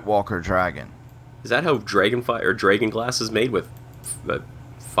White Walker dragon. Is that how dragon glass is made, with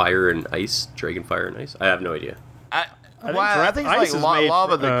fire and ice? Dragon fire and ice? I have no idea. I think it's like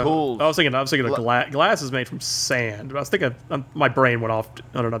lava that cools. I was thinking of glass is made from sand. I was thinking my brain went off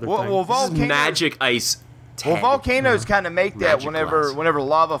on another thing. Well, magic ice. Well, volcanoes kind of make that whenever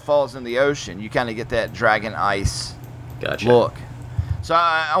lava falls in the ocean, you kind of get that dragon ice look. So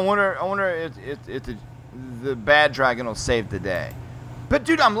I wonder if the bad dragon will save the day. But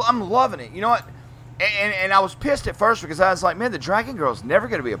dude, I'm loving it. You know what? And I was pissed at first because I was like, man, the Dragon Girl's never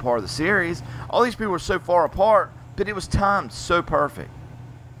going to be a part of the series. All these people were so far apart, but it was timed so perfect.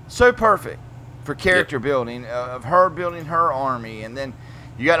 So perfect for character building, of her building her army, and then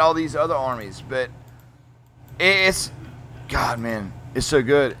you got all these other armies. But God, man, it's so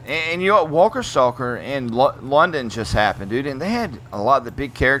good. And you know what? Walker Stalker in London just happened, dude, and they had a lot of the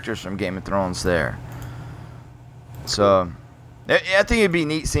big characters from Game of Thrones there. So I think it'd be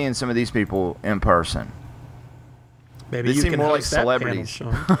neat seeing some of these people in person. Maybe they you seem can more like host that celebrities.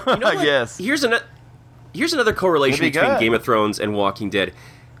 Panel, Sean. You know I guess. Here's another correlation between Game of Thrones and Walking Dead.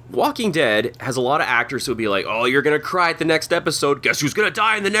 Walking Dead has a lot of actors who'll be like, "Oh, you're gonna cry at the next episode. Guess who's gonna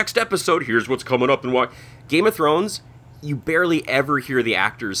die in the next episode? Here's what's coming up." And Game of Thrones, you barely ever hear the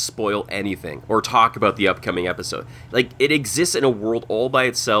actors spoil anything or talk about the upcoming episode. Like, it exists in a world all by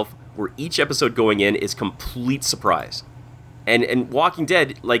itself where each episode going in is complete surprise. And Walking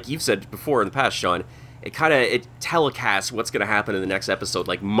Dead, like you've said before in the past, Sean, it telecasts what's going to happen in the next episode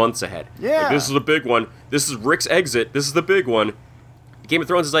like months ahead. Yeah. Like, this is the big one. This is Rick's exit. This is the big one. Game of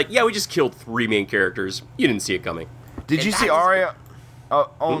Thrones is like, yeah, we just killed 3 main characters. You didn't see it coming. Did you see Arya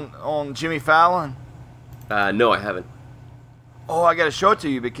on Jimmy Fallon? No, I haven't. Oh, I got to show it to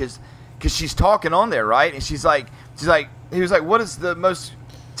you because she's talking on there, right? And she's like, he was like, what is the most?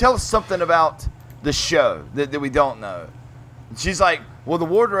 Tell us something about the show that we don't know. And she's like, well, the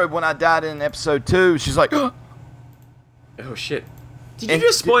wardrobe when I died in episode 2. She's like, oh shit! Did you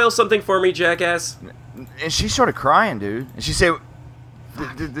just spoil something for me, jackass? And she started crying, dude. And she said,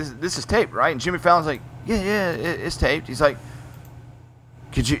 this is taped, right? And Jimmy Fallon's like, yeah, it's taped. He's like,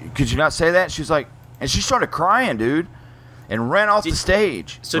 could you not say that? She's like, and she started crying, dude, and ran off the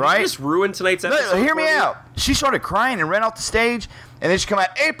stage. So right? did you just ruin tonight's episode? No, hear me out. She started crying and ran off the stage, and then she come out,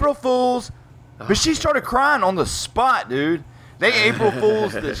 April Fools. But she started crying on the spot, dude. They April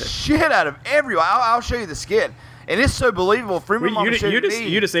Fools the shit out of everyone. I'll show you the skit. And it's so believable. Freeman Mama showed it to me.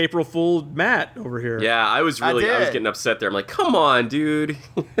 You just April Fooled Matt over here. Yeah, I was getting upset there. I'm like, come on, dude.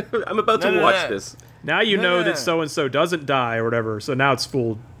 I'm about to watch this. Now you know that so-and-so doesn't die or whatever, so now it's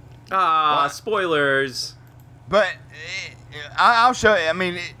fooled. Spoilers. But I'll show you. I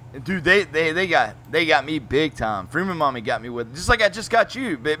mean, dude, they got me big time. Freeman Mommy got me with it. Just like I just got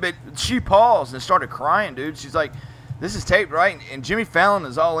you. But she paused and started crying, dude. She's like, this is taped, right? And Jimmy Fallon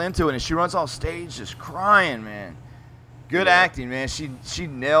is all into it, and she runs off stage just crying, man. Good acting, man. She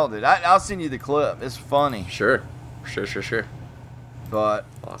nailed it. I'll send you the clip. It's funny. Sure. But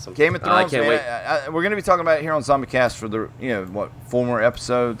awesome. Game of Thrones, can't wait. We're going to be talking about it here on ZombieCast for the 4 more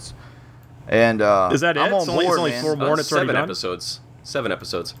episodes. And is that it? I'm on board, it's only man. 4 more. It's already 7 done? episodes. 7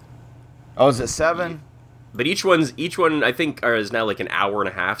 episodes. Oh, is it 7? But each one I think is now like an hour and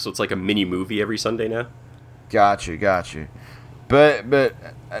a half, so it's like a mini movie every Sunday now. Got you. But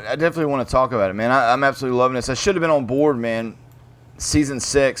I definitely want to talk about it, man. I'm absolutely loving this. I should have been on board, man. Season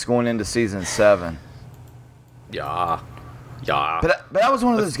 6 going into season 7. Yeah. But I was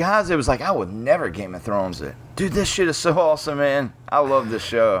one of those guys that was like, I would never Game of Thrones it. Dude, this shit is so awesome, man. I love this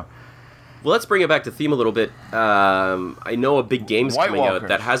show. Well, let's bring it back to theme a little bit. I know a big game's coming out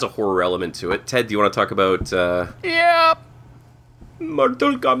that has a horror element to it. Ted, do you want to talk about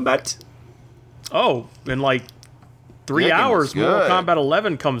Mortal Kombat? Oh, in like 3 hours, Mortal Kombat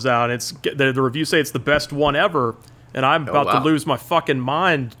 11 comes out. The reviews say it's the best one ever, and I'm about to lose my fucking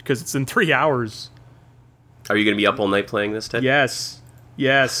mind because it's in 3 hours. Are you going to be up all night playing this, Ted? Yes.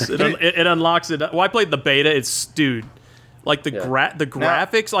 It unlocks it. Well, I played the beta. It's, dude, like the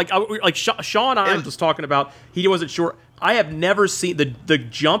graphics. Like Sean I was talking about, he wasn't sure. I have never seen the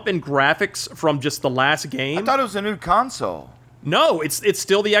jump in graphics from just the last game. I thought it was a new console. No, it's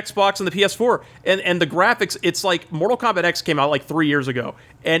still the Xbox and the PS4. And the graphics, it's like Mortal Kombat X came out like 3 years ago.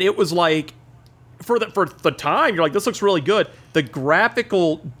 And it was like, for the time, you're like, this looks really good. The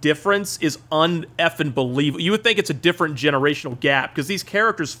graphical difference is un-effing believable. You would think it's a different generational gap, because these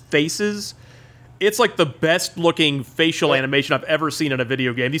characters' faces, it's like the best looking facial animation I've ever seen in a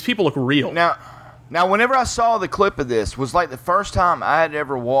video game. These people look real. Now, whenever I saw the clip of this, was like the first time I had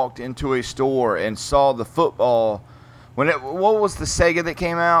ever walked into a store and saw the football. What was the Sega that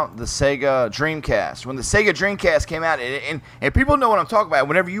came out? The Sega Dreamcast. When the Sega Dreamcast came out, and people know what I'm talking about.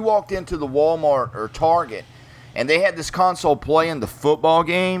 Whenever you walked into the Walmart or Target, and they had this console playing the football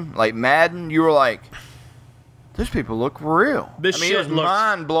game, like Madden, you were like, these people look real. It was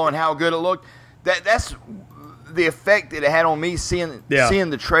mind-blowing how good it looked. That's the effect that it had on me seeing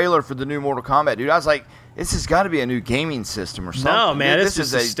the trailer for the new Mortal Kombat, dude. I was like, this has got to be a new gaming system or something. No, man, this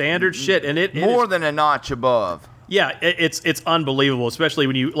is a standard shit. And it more is, than a notch above. Yeah, it's unbelievable, especially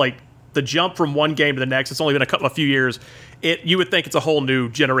when you, like, the jump from one game to the next. It's only been a few years. You would think it's a whole new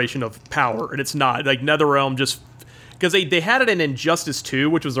generation of power, and it's not. Like, NetherRealm just... Because they had it in Injustice 2,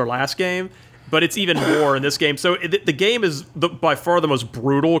 which was their last game, but it's even more in this game. So the game is by far the most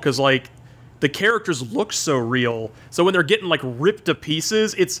brutal, because, like, the characters look so real. So when they're getting, like, ripped to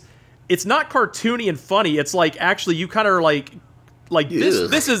pieces, it's not cartoony and funny. It's, like, actually, you kind of are like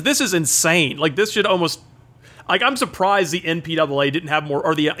this is insane. Like, this should almost... Like, I'm surprised the NPAA didn't have more,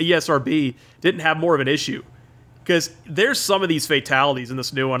 or the ESRB didn't have more of an issue. Because there's some of these fatalities in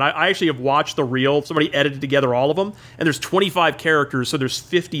this new one. I actually have watched the reel. Somebody edited together all of them. And there's 25 characters, so there's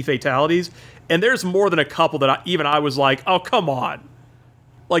 50 fatalities. And there's more than a couple that I was like, oh, come on.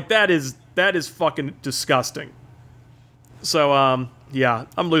 Like, that is fucking disgusting. So, yeah,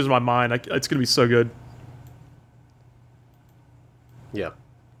 I'm losing my mind. It's going to be so good. Yeah.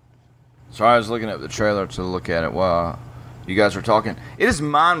 Sorry, I was looking at the trailer to look at it while you guys were talking. It is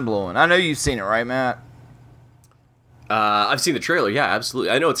mind-blowing. I know you've seen it, right, Matt? I've seen the trailer, yeah, absolutely.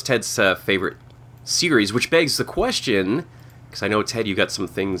 I know it's Ted's favorite series, which begs the question, because I know, Ted, you got some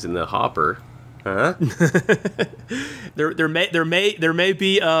things in the hopper. Huh? there may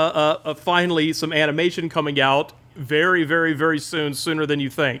be finally some animation coming out very, very, very soon, sooner than you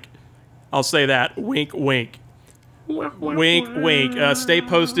think. I'll say that. Wink, wink. Wink, wink. Stay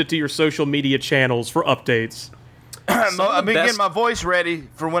posted to your social media channels for updates. I've been getting my voice ready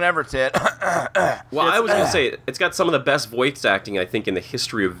for whenever, Ted. Well, I was going to say, it's got some of the best voice acting, I think, in the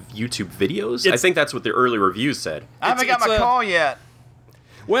history of YouTube videos. I think that's what the early reviews said. I haven't got my call yet.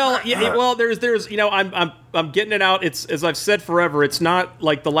 Well, yeah. Well, there's I'm getting it out. It's, as I've said forever. It's not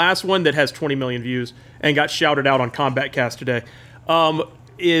like the last one that has 20 million views and got shouted out on Combat Cast today.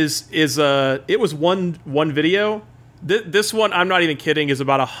 It was one video. This one, I'm not even kidding, is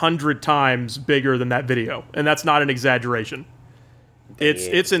about 100 times bigger than that video, and that's not an exaggeration.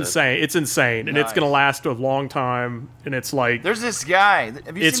 It's insane. It's insane, and it's gonna last a long time. And it's like there's this guy.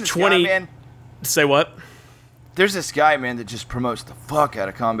 Have you seen this 20 guy, man? Say what? There's this guy, man, that just promotes the fuck out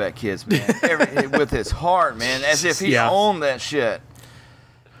of Combat Kids, man, with his heart, man, as if he owned that shit.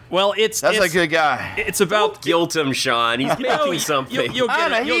 Well, that's a good guy. It's about don't guilt him, Sean. He's making something. He don't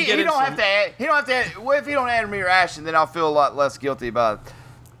have to add. Well, if you don't add me or Ashton, then I'll feel a lot less guilty about it.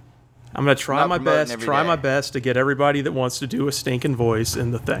 I'm gonna try my best to get everybody that wants to do a stinking voice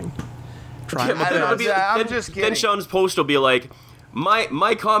in the thing. I'm just kidding. Then Sean's post will be like,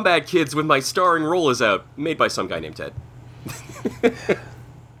 my Combat Kids with my starring role is out, made by some guy named Ted.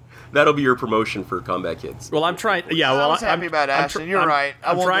 That'll be your promotion for Combat Kids. Well, I'm trying. Yeah, well, I was happy about Ashton. You're right.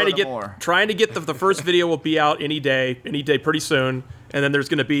 I'm trying to get the first video will be out any day, pretty soon, and then there's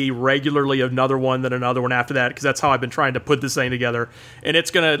going to be regularly another one, then another one after that, because that's how I've been trying to put this thing together. And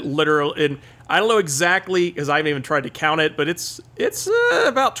it's going to literally, and I don't know exactly, because I haven't even tried to count it, but it's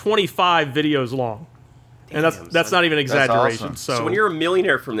about 25 videos long, and that's not even an exaggeration. Awesome. So when you're a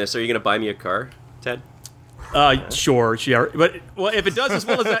millionaire from this, are you going to buy me a car, Ted? Sure, but if it does as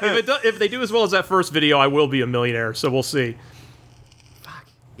well as that, if they do as well as that first video, I will be a millionaire. So we'll see. Fuck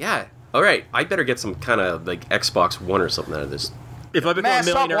yeah! All right, I better get some kind of like Xbox One or something out of this. If I become a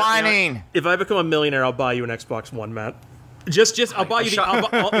millionaire, if I become a millionaire, I'll buy you an Xbox One, Matt. I'll buy you it's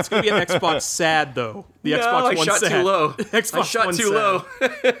gonna be an Xbox SAD though. The Xbox One SAD. Too low. Xbox I shot One too low.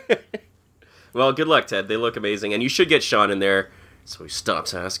 Well, good luck, Ted. They look amazing, and you should get Sean in there so he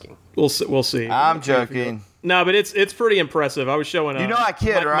stops asking. We'll see. I'm joking. No, but it's pretty impressive. I was showing. You know I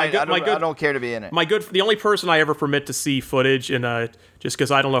kid, right? I don't care to be in it. The only person I ever permit to see footage, and just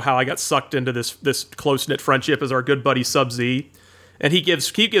because I don't know how I got sucked into this close knit friendship, is our good buddy Sub-Z, and he gives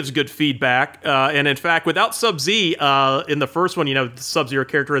good feedback. And in fact, without Sub-Z, in the first one, the Sub-Zero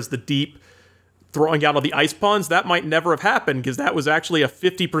character has the deep throwing out all the ice puns. That might never have happened because that was actually a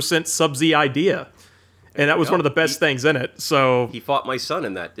 50% Sub-Z idea, and that was one of the best things in it. So he fought my son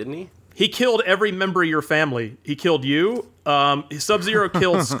in that, didn't he? He killed every member of your family. He killed you. Sub-Zero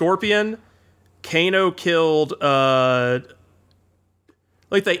killed Scorpion. Kano killed. Bo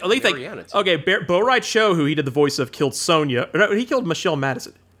Ride Cho, who he did the voice of, killed Sonya. No, he killed Michelle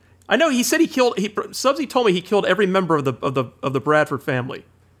Madison. I know. He said he killed. Sub-Z told me he killed every member of the Bradford family.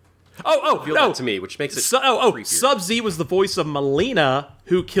 Revealed that to me, which makes it. creepier. Sub-Z was the voice of Melina,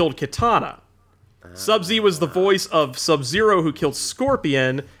 who killed Kitana. Sub-Z was the voice of Sub-Zero, who killed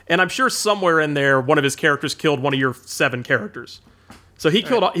Scorpion, and I'm sure somewhere in there one of his characters killed one of your 7 characters. So he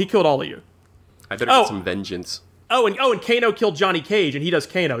killed all of you. I better get some vengeance. And Kano killed Johnny Cage, and he does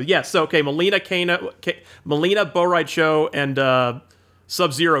Kano. Yes, so okay, Melina, Bo Ride Cho, and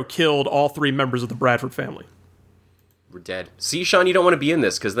Sub-Zero killed all 3 members of the Bradford family. We're dead. See, Sean, you don't want to be in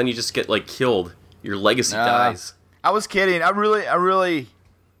this because then you just get killed. Your legacy dies. I was kidding. I really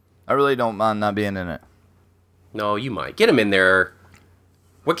don't mind not being in it. No, you might. Get him in there.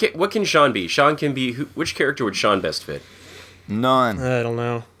 What can Sean be? Sean can be... Which character would Sean best fit? None. I don't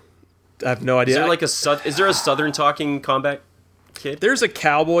know. I have no idea. Is there a Southern talking combat kid? There's a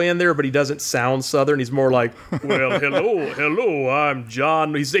cowboy in there, but he doesn't sound Southern. He's more like, well, hello, I'm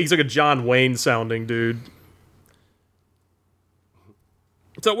John. He's like a John Wayne sounding dude.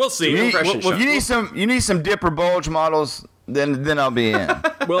 So we'll see. You need some Dipper Bulge models. Then I'll be in.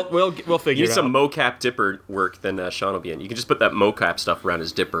 We'll figure it out. You need some mocap Dipper work, then Sean will be in. You can just put that mocap stuff around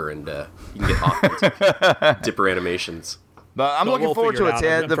his Dipper, and you can get authentic Dipper animations. But I'm looking forward to it,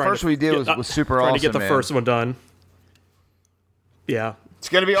 Ted. The first we did was super awesome. Trying to get the first one done. Yeah. It's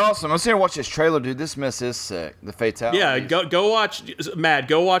going to be awesome. I'm sitting and watch this trailer, dude. This mess is sick. The fatality. Yeah, go watch, Matt,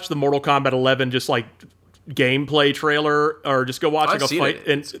 go watch the Mortal Kombat 11 just gameplay trailer, or just go watch a fight,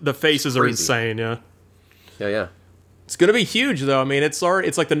 and the faces are insane, yeah. Yeah. It's gonna be huge, though. I mean, it's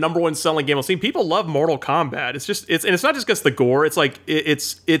like the number 1 selling game I've seen. People love Mortal Kombat. It's not just because the gore. It's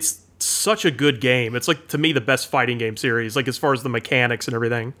it's such a good game. It's to me the best fighting game series. As far as the mechanics and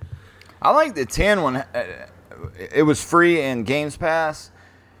everything. I like the 10 one. It was free in Games Pass.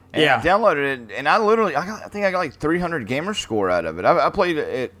 And I downloaded it, and I think I got 300 gamer score out of it. I played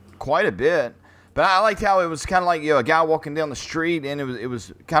it quite a bit. But I liked how it was kind of like a guy walking down the street, and it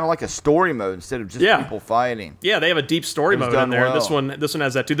was kind of like a story mode instead of just people fighting. Yeah, they have a deep story mode in there. Well. This one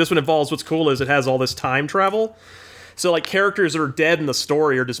has that too. This one involves, what's cool is it has all this time travel. So characters that are dead in the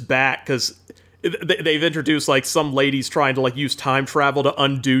story are just back because they've introduced like some ladies trying to like use time travel to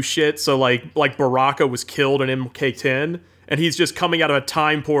undo shit. So like Baraka was killed in MK10, and he's just coming out of a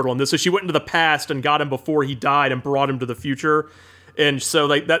time portal. And this, so she went into the past and got him before he died and brought him to the future. And so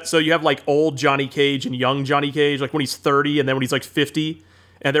like that, so you have like old Johnny Cage and young Johnny Cage, like when he's 30 and then when he's like 50,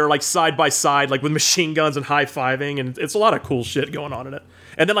 and they're like side by side, like with machine guns and high-fiving, and it's a lot of cool shit going on in it.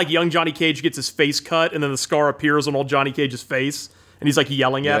 And then like young Johnny Cage gets his face cut, and then the scar appears on old Johnny Cage's face, and he's like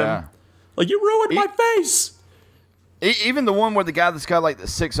yelling at him, like, "You ruined my face!" Even the one where the guy that's got like the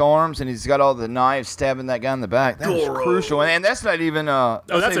 6 arms and he's got all the knives stabbing that guy in the back, that's crucial. And that's not even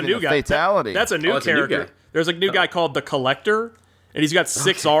that's a new guy. Fatality. That's a new character. There's a new guy called the Collector, and he's got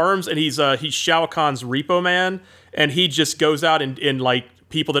 6 arms, and he's Shao Kahn's Repo Man, and he just goes out and like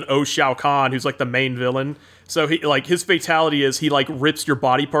people that owe Shao Kahn, who's like the main villain. So he like his fatality is he like rips your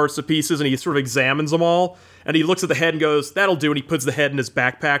body parts to pieces, and he sort of examines them all, and he looks at the head and goes, "That'll do," and he puts the head in his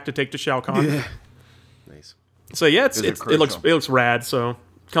backpack to take to Shao Kahn. Yeah. Nice. So yeah, it looks rad. So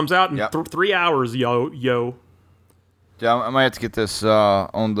comes out in 3 hours, yo. Yeah, I might have to get this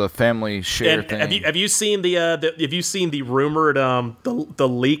on the family share thing. Have you seen the rumored the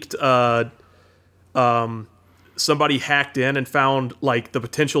leaked somebody hacked in and found like the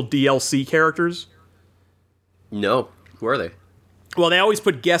potential DLC characters? No. Who are they? Well, they always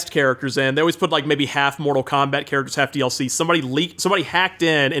put guest characters in. They always put like maybe half Mortal Kombat characters, half DLC. Somebody hacked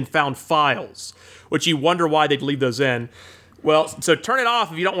in and found files, which you wonder why they'd leave those in. Well, so turn it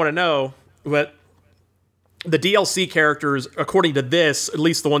off if you don't want to know. But the DLC characters, according to this, at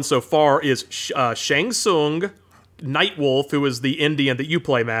least the one so far, is Shang Tsung, Nightwolf, who is the Indian that you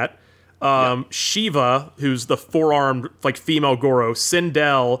play, Matt, Shiva, who's the 4-armed like female Goro,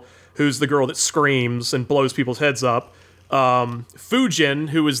 Sindel, who's the girl that screams and blows people's heads up, Fujin,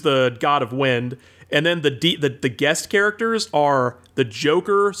 who is the god of wind, and then the guest characters are the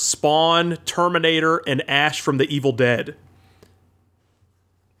Joker, Spawn, Terminator, and Ash from the Evil Dead.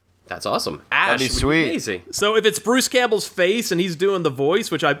 That's awesome. Ash That'd be would sweet. be amazing. So if it's Bruce Campbell's face and he's doing the voice,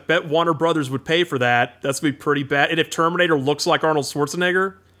 which I bet Warner Brothers would pay for that's gonna be pretty bad. And if Terminator looks like Arnold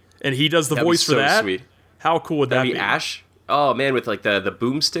Schwarzenegger and he does the That'd voice be so for that, sweet. How cool would that be? Ash? Oh man, with like the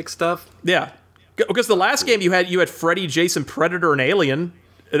boomstick stuff. Yeah, because the last game you had Freddy, Jason, Predator, and Alien.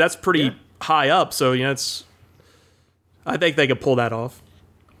 That's pretty high up. So I think they could pull that off.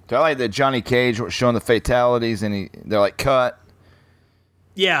 I like that Johnny Cage was showing the fatalities, and they're like cut.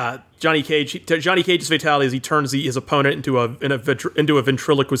 Yeah, Johnny Cage's fatality is he turns his opponent into a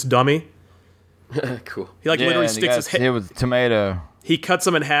ventriloquist dummy. Cool. He literally sticks his head with tomato. He cuts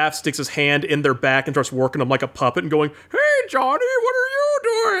them in half, sticks his hand in their back, and starts working them like a puppet and going, "Hey, Johnny, what are you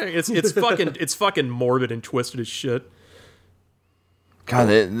doing?" It's fucking morbid and twisted as shit. God,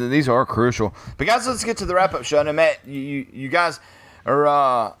 these are crucial. But guys, let's get to the wrap up show. Now, Matt, you guys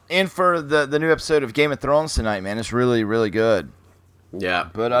are in for the new episode of Game of Thrones tonight, man. It's really, really good. Yeah.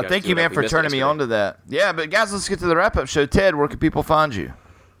 But thank you, man, for turning me on to that. Yeah, but guys, let's get to the wrap up show. Ted, where can people find you?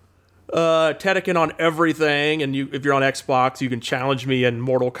 Tedekin on everything, and if you're on Xbox, you can challenge me in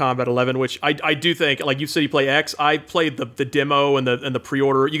Mortal Kombat 11, which I do think, like you said, you play X. I played the demo and the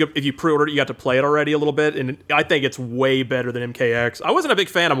pre-order. If you pre-ordered it, you got to play it already a little bit, and I think it's way better than MKX. I wasn't a big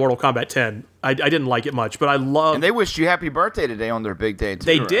fan of Mortal Kombat 10. I didn't like it much, but I love. And they wished you happy birthday today on their big day too.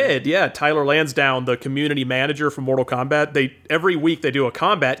 They did, yeah. Tyler Lansdowne, the community manager for Mortal Kombat, every week they do a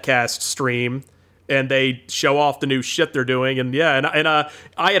Combat Cast stream. And they show off the new shit they're doing, and I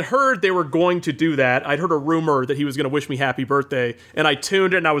had heard they were going to do that. I'd heard a rumor that he was going to wish me happy birthday, and I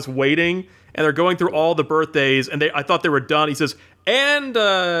tuned in and I was waiting. And they're going through all the birthdays, and I thought they were done. He says, and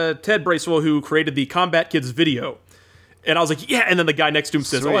Ted Bracewell, who created the Combat Kids video, and I was like, yeah. And then the guy next to him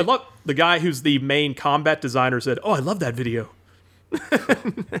says, "Oh, I love." The guy who's the main combat designer said, "Oh, I love that video." So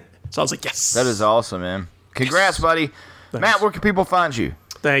I was like, yes, that is awesome, man. Congrats, buddy. Thanks. Matt, where can people find you?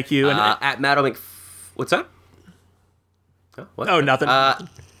 Thank you. At Matt O'Mc. What's that? Oh, what? Oh, nothing. At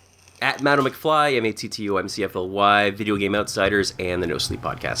Matt O'McFly, MATTOMCFLY, Video Game Outsiders, and the No Sleep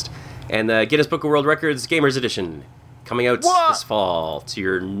Podcast. And the Guinness Book of World Records Gamers Edition, coming out this fall to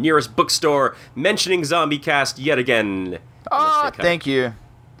your nearest bookstore, mentioning ZombieCast yet again. Thank you.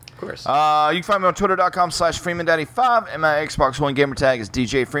 Of course. You can find me on Twitter.com/FreemanDaddy5, and my Xbox One gamer tag is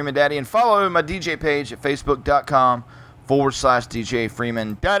DJ FreemanDaddy, and follow my DJ page at Facebook.com/DJ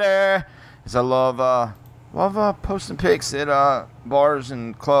FreemanDaddy. As I love posting pics at bars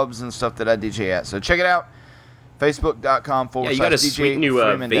and clubs and stuff that I DJ at. So check it out. Facebook.com/DJ you got a sweet new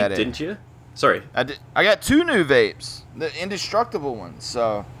vape, didn't you? Sorry. I got 2 new vapes. The indestructible ones.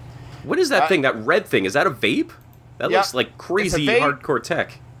 So what is that thing, that red thing? Is that a vape? That looks like crazy hardcore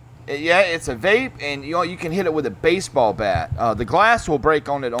tech. it's a vape, and you can hit it with a baseball bat. The glass will break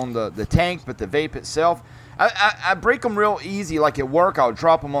on it on the tank, but the vape itself, I break them real easy. Like at work, I'll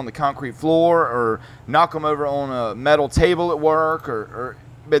drop them on the concrete floor or knock them over on a metal table at work.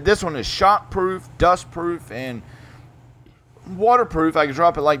 But this one is shock-proof, dust-proof, and waterproof. I can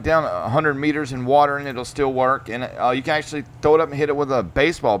drop it like down 100 meters in water, and it'll still work. And you can actually throw it up and hit it with a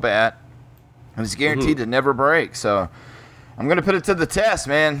baseball bat, and it's guaranteed to never break. So I'm going to put it to the test,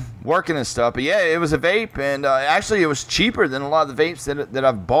 man, working and stuff. But, yeah, it was a vape, and actually it was cheaper than a lot of the vapes that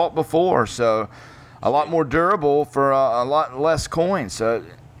I've bought before. So a lot more durable for a lot less coins. So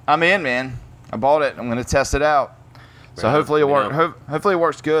I'm in, man. I bought it. I'm going to test it out. So hopefully it works. Hopefully it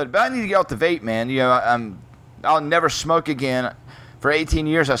works good. But I need to get off the vape, man. I'll never smoke again. For 18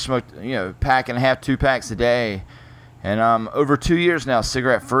 years, I smoked, pack and a half, 2 packs a day. And I'm over 2 years now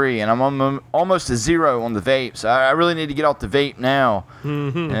cigarette free, and I'm almost to zero on the vape. So I really need to get off the vape now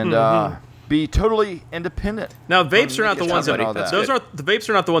and be totally independent. Now, vapes are not the ones the vapes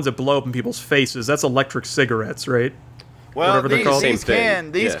are not the ones that blow up in people's faces. That's electric cigarettes, right? Well, these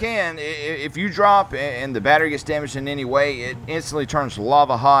can. If you drop and the battery gets damaged in any way, it instantly turns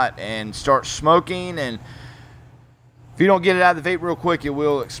lava hot and starts smoking. And if you don't get it out of the vape real quick, it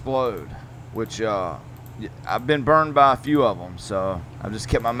will explode. Which I've been burned by a few of them, so I've just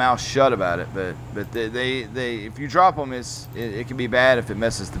kept my mouth shut about it. But they if you drop them, it can be bad if it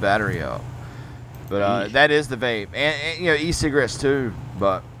messes the battery up. But that is the vape, and e-cigarettes too.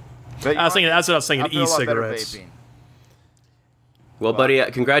 But that's what I was thinking. E-cigarettes. Well, buddy,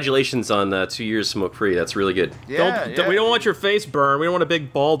 congratulations on 2 years smoke-free. That's really good. Yeah, we don't want your face burned. We don't want a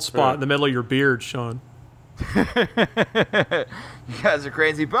big bald spot in the middle of your beard, Sean. You guys are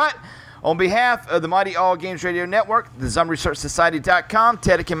crazy. But on behalf of the Mighty All Games Radio Network, the ZombieResearchSociety.com,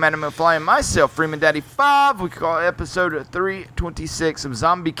 Tedic and Madam Fly, and myself, Freeman Daddy 5, we call episode 326 of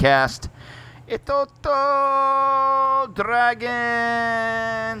ZombieCast. Itoto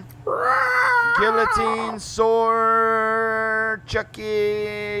Dragon Guillotine Sword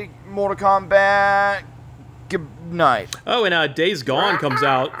Chucky Mortal Kombat. Good night. Oh, and Days Gone comes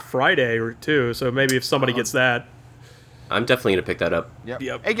out Friday too, so maybe if somebody gets that, I'm definitely gonna pick that up.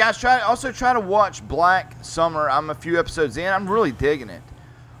 Yep. Hey guys, try to watch Black Summer. I'm a few episodes in. I'm really digging it.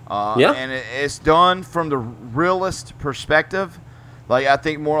 And it's done from the realist perspective. Like, I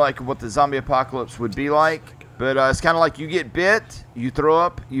think more like what the zombie apocalypse would be like. But it's kind of like you get bit, you throw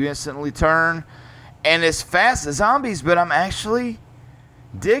up, you instantly turn. And it's fast as zombies, but I'm actually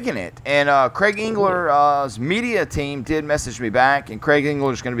digging it. And Craig Engler's media team did message me back. And Craig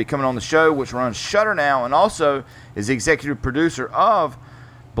Engler is going to be coming on the show, which runs Shudder now. And also is the executive producer of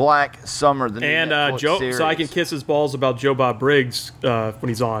Black Summer, the new Netflix series. So I can kiss his balls about Joe Bob Briggs when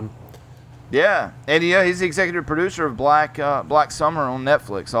he's on. Yeah, and he's the executive producer of Black Summer on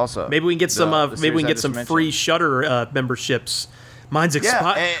Netflix. Also, maybe we can get some free Shudder memberships. Mine's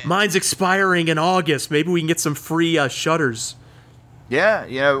expiring in August. Maybe we can get some free Shudders. Yeah,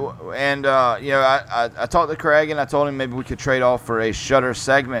 I talked to Craig and I told him maybe we could trade off for a Shudder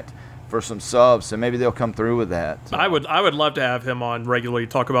segment for some subs. So maybe they'll come through with that. I would love to have him on regularly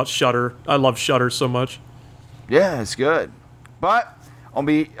talk about Shudder. I love Shudder so much. Yeah, it's good, but. On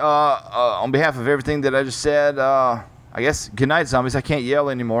behalf of everything that I just said, I guess, good night, zombies. I can't yell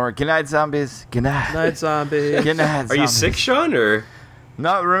anymore. Good night, zombies. Good night. Good night, zombies. Good night, zombies. Are you sick, Sean, or?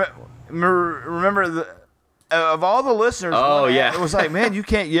 No, remember, of all the listeners, it was like, man, you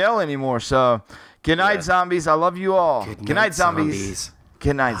can't yell anymore. So, good night, zombies. I love you all. Good night, zombies.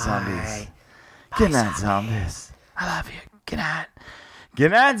 Good night, zombies. Good night, zombies. I love you. Good night.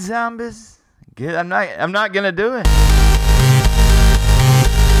 Good night, zombies. I'm not gonna do it.